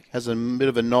 Fantastic. Has a bit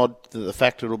of a nod to the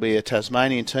fact it'll be a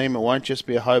Tasmanian team. It won't just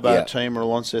be a Hobart team or a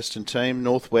Launceston team.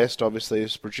 Northwest obviously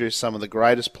has produced some of the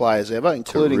greatest players ever,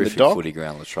 including terrific the Dock. Footy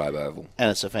ground, Latrobe Oval. And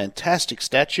it's a fantastic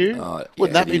statue.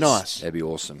 Wouldn't that be nice? That'd be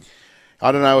awesome.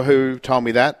 I don't know who told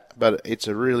me that, but it's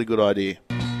a really good idea.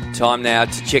 Time now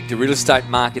to check the real estate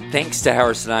market. Thanks to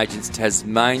Harrison Agents,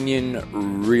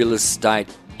 Tasmanian real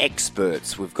estate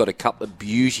experts. We've got a couple of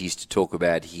beauties to talk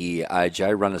about here.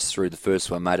 AJ, run us through the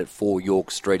first one, mate, at 4 York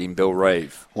Street in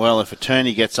Bellerive. Well, if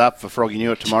attorney gets up for Froggy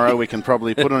Newitt tomorrow, we can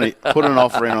probably put an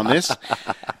offer in on this.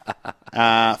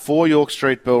 4 York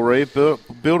Street, Bellerive,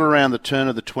 built around the turn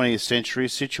of the 20th century,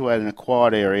 situated in a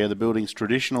quiet area. The building's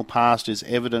traditional past is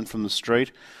evident from the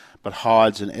street, but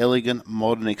hides an elegant,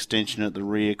 modern extension at the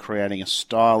rear, creating a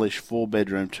stylish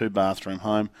 4-bedroom, 2-bathroom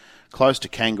home close to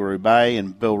Kangaroo Bay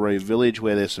and Bellerive Village,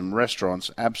 where there's some restaurants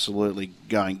absolutely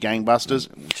going gangbusters.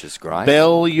 Which is great.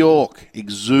 Bell York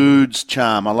exudes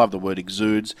charm. I love the word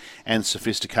exudes, and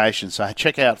sophistication. So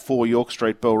check out 4 York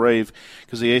Street, Bellerive,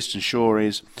 because the Eastern Shore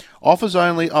is offers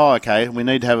only. Oh, okay. We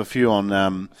need to have a few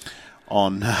on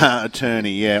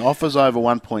attorney. Yeah, offers over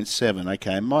 1.7.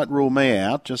 Okay, might rule me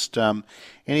out. Just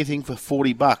anything for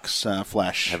 $40,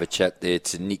 Flash. Have a chat there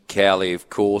to Nick Cowley, of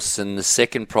course. And the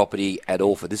second property at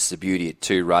Orford, this is a beauty at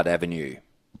 2 Rudd Avenue.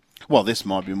 Well, this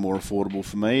might be more affordable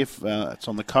for me if it's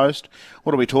on the coast.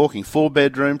 What are we talking?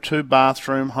 4-bedroom,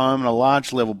 2-bathroom home and a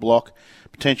large level block.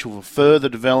 Potential for further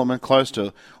development close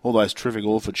to all those terrific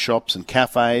Orford shops and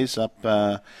cafes up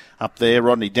there.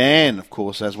 Rodney Dan, of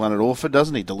course, has one at Orford,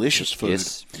 doesn't he? Delicious food.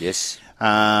 Yes.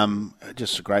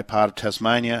 Just a great part of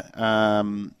Tasmania.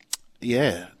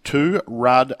 2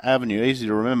 Rudd Avenue, easy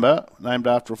to remember, named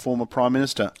after a former Prime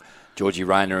Minister. Georgie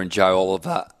Rayner and Joe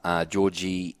Oliver.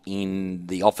 Georgie in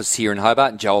the office here in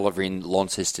Hobart and Joe Oliver in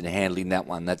Launceston handling that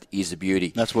one. That is a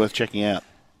beauty. That's worth checking out.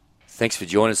 Thanks for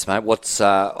joining us, mate. What's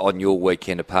on your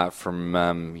weekend apart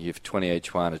from your 20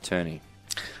 each one attorney?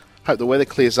 Hope the weather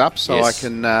clears up so I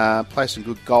can play some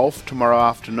good golf tomorrow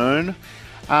afternoon.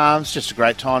 It's just a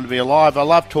great time to be alive. I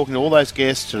love talking to all those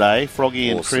guests today, Froggy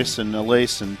and Chris and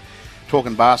Elise, and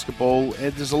talking basketball.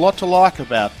 There's a lot to like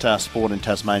about sport in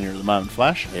Tasmania at the moment,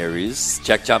 Flash. There is.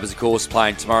 Jack Jumpers, of course,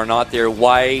 playing tomorrow night. They're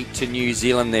away to New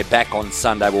Zealand. They're back on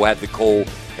Sunday. We'll have the call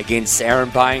against Aaron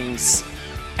Baines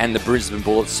and the Brisbane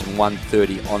Bullets from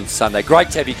 1:30 on Sunday. Great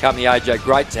to have you company, AJ.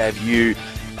 Great to have you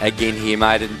again here,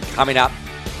 mate. And coming up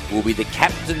will be the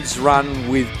Captain's Run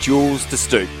with Jules de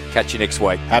Stoop. Catch you next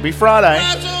week. Happy Friday.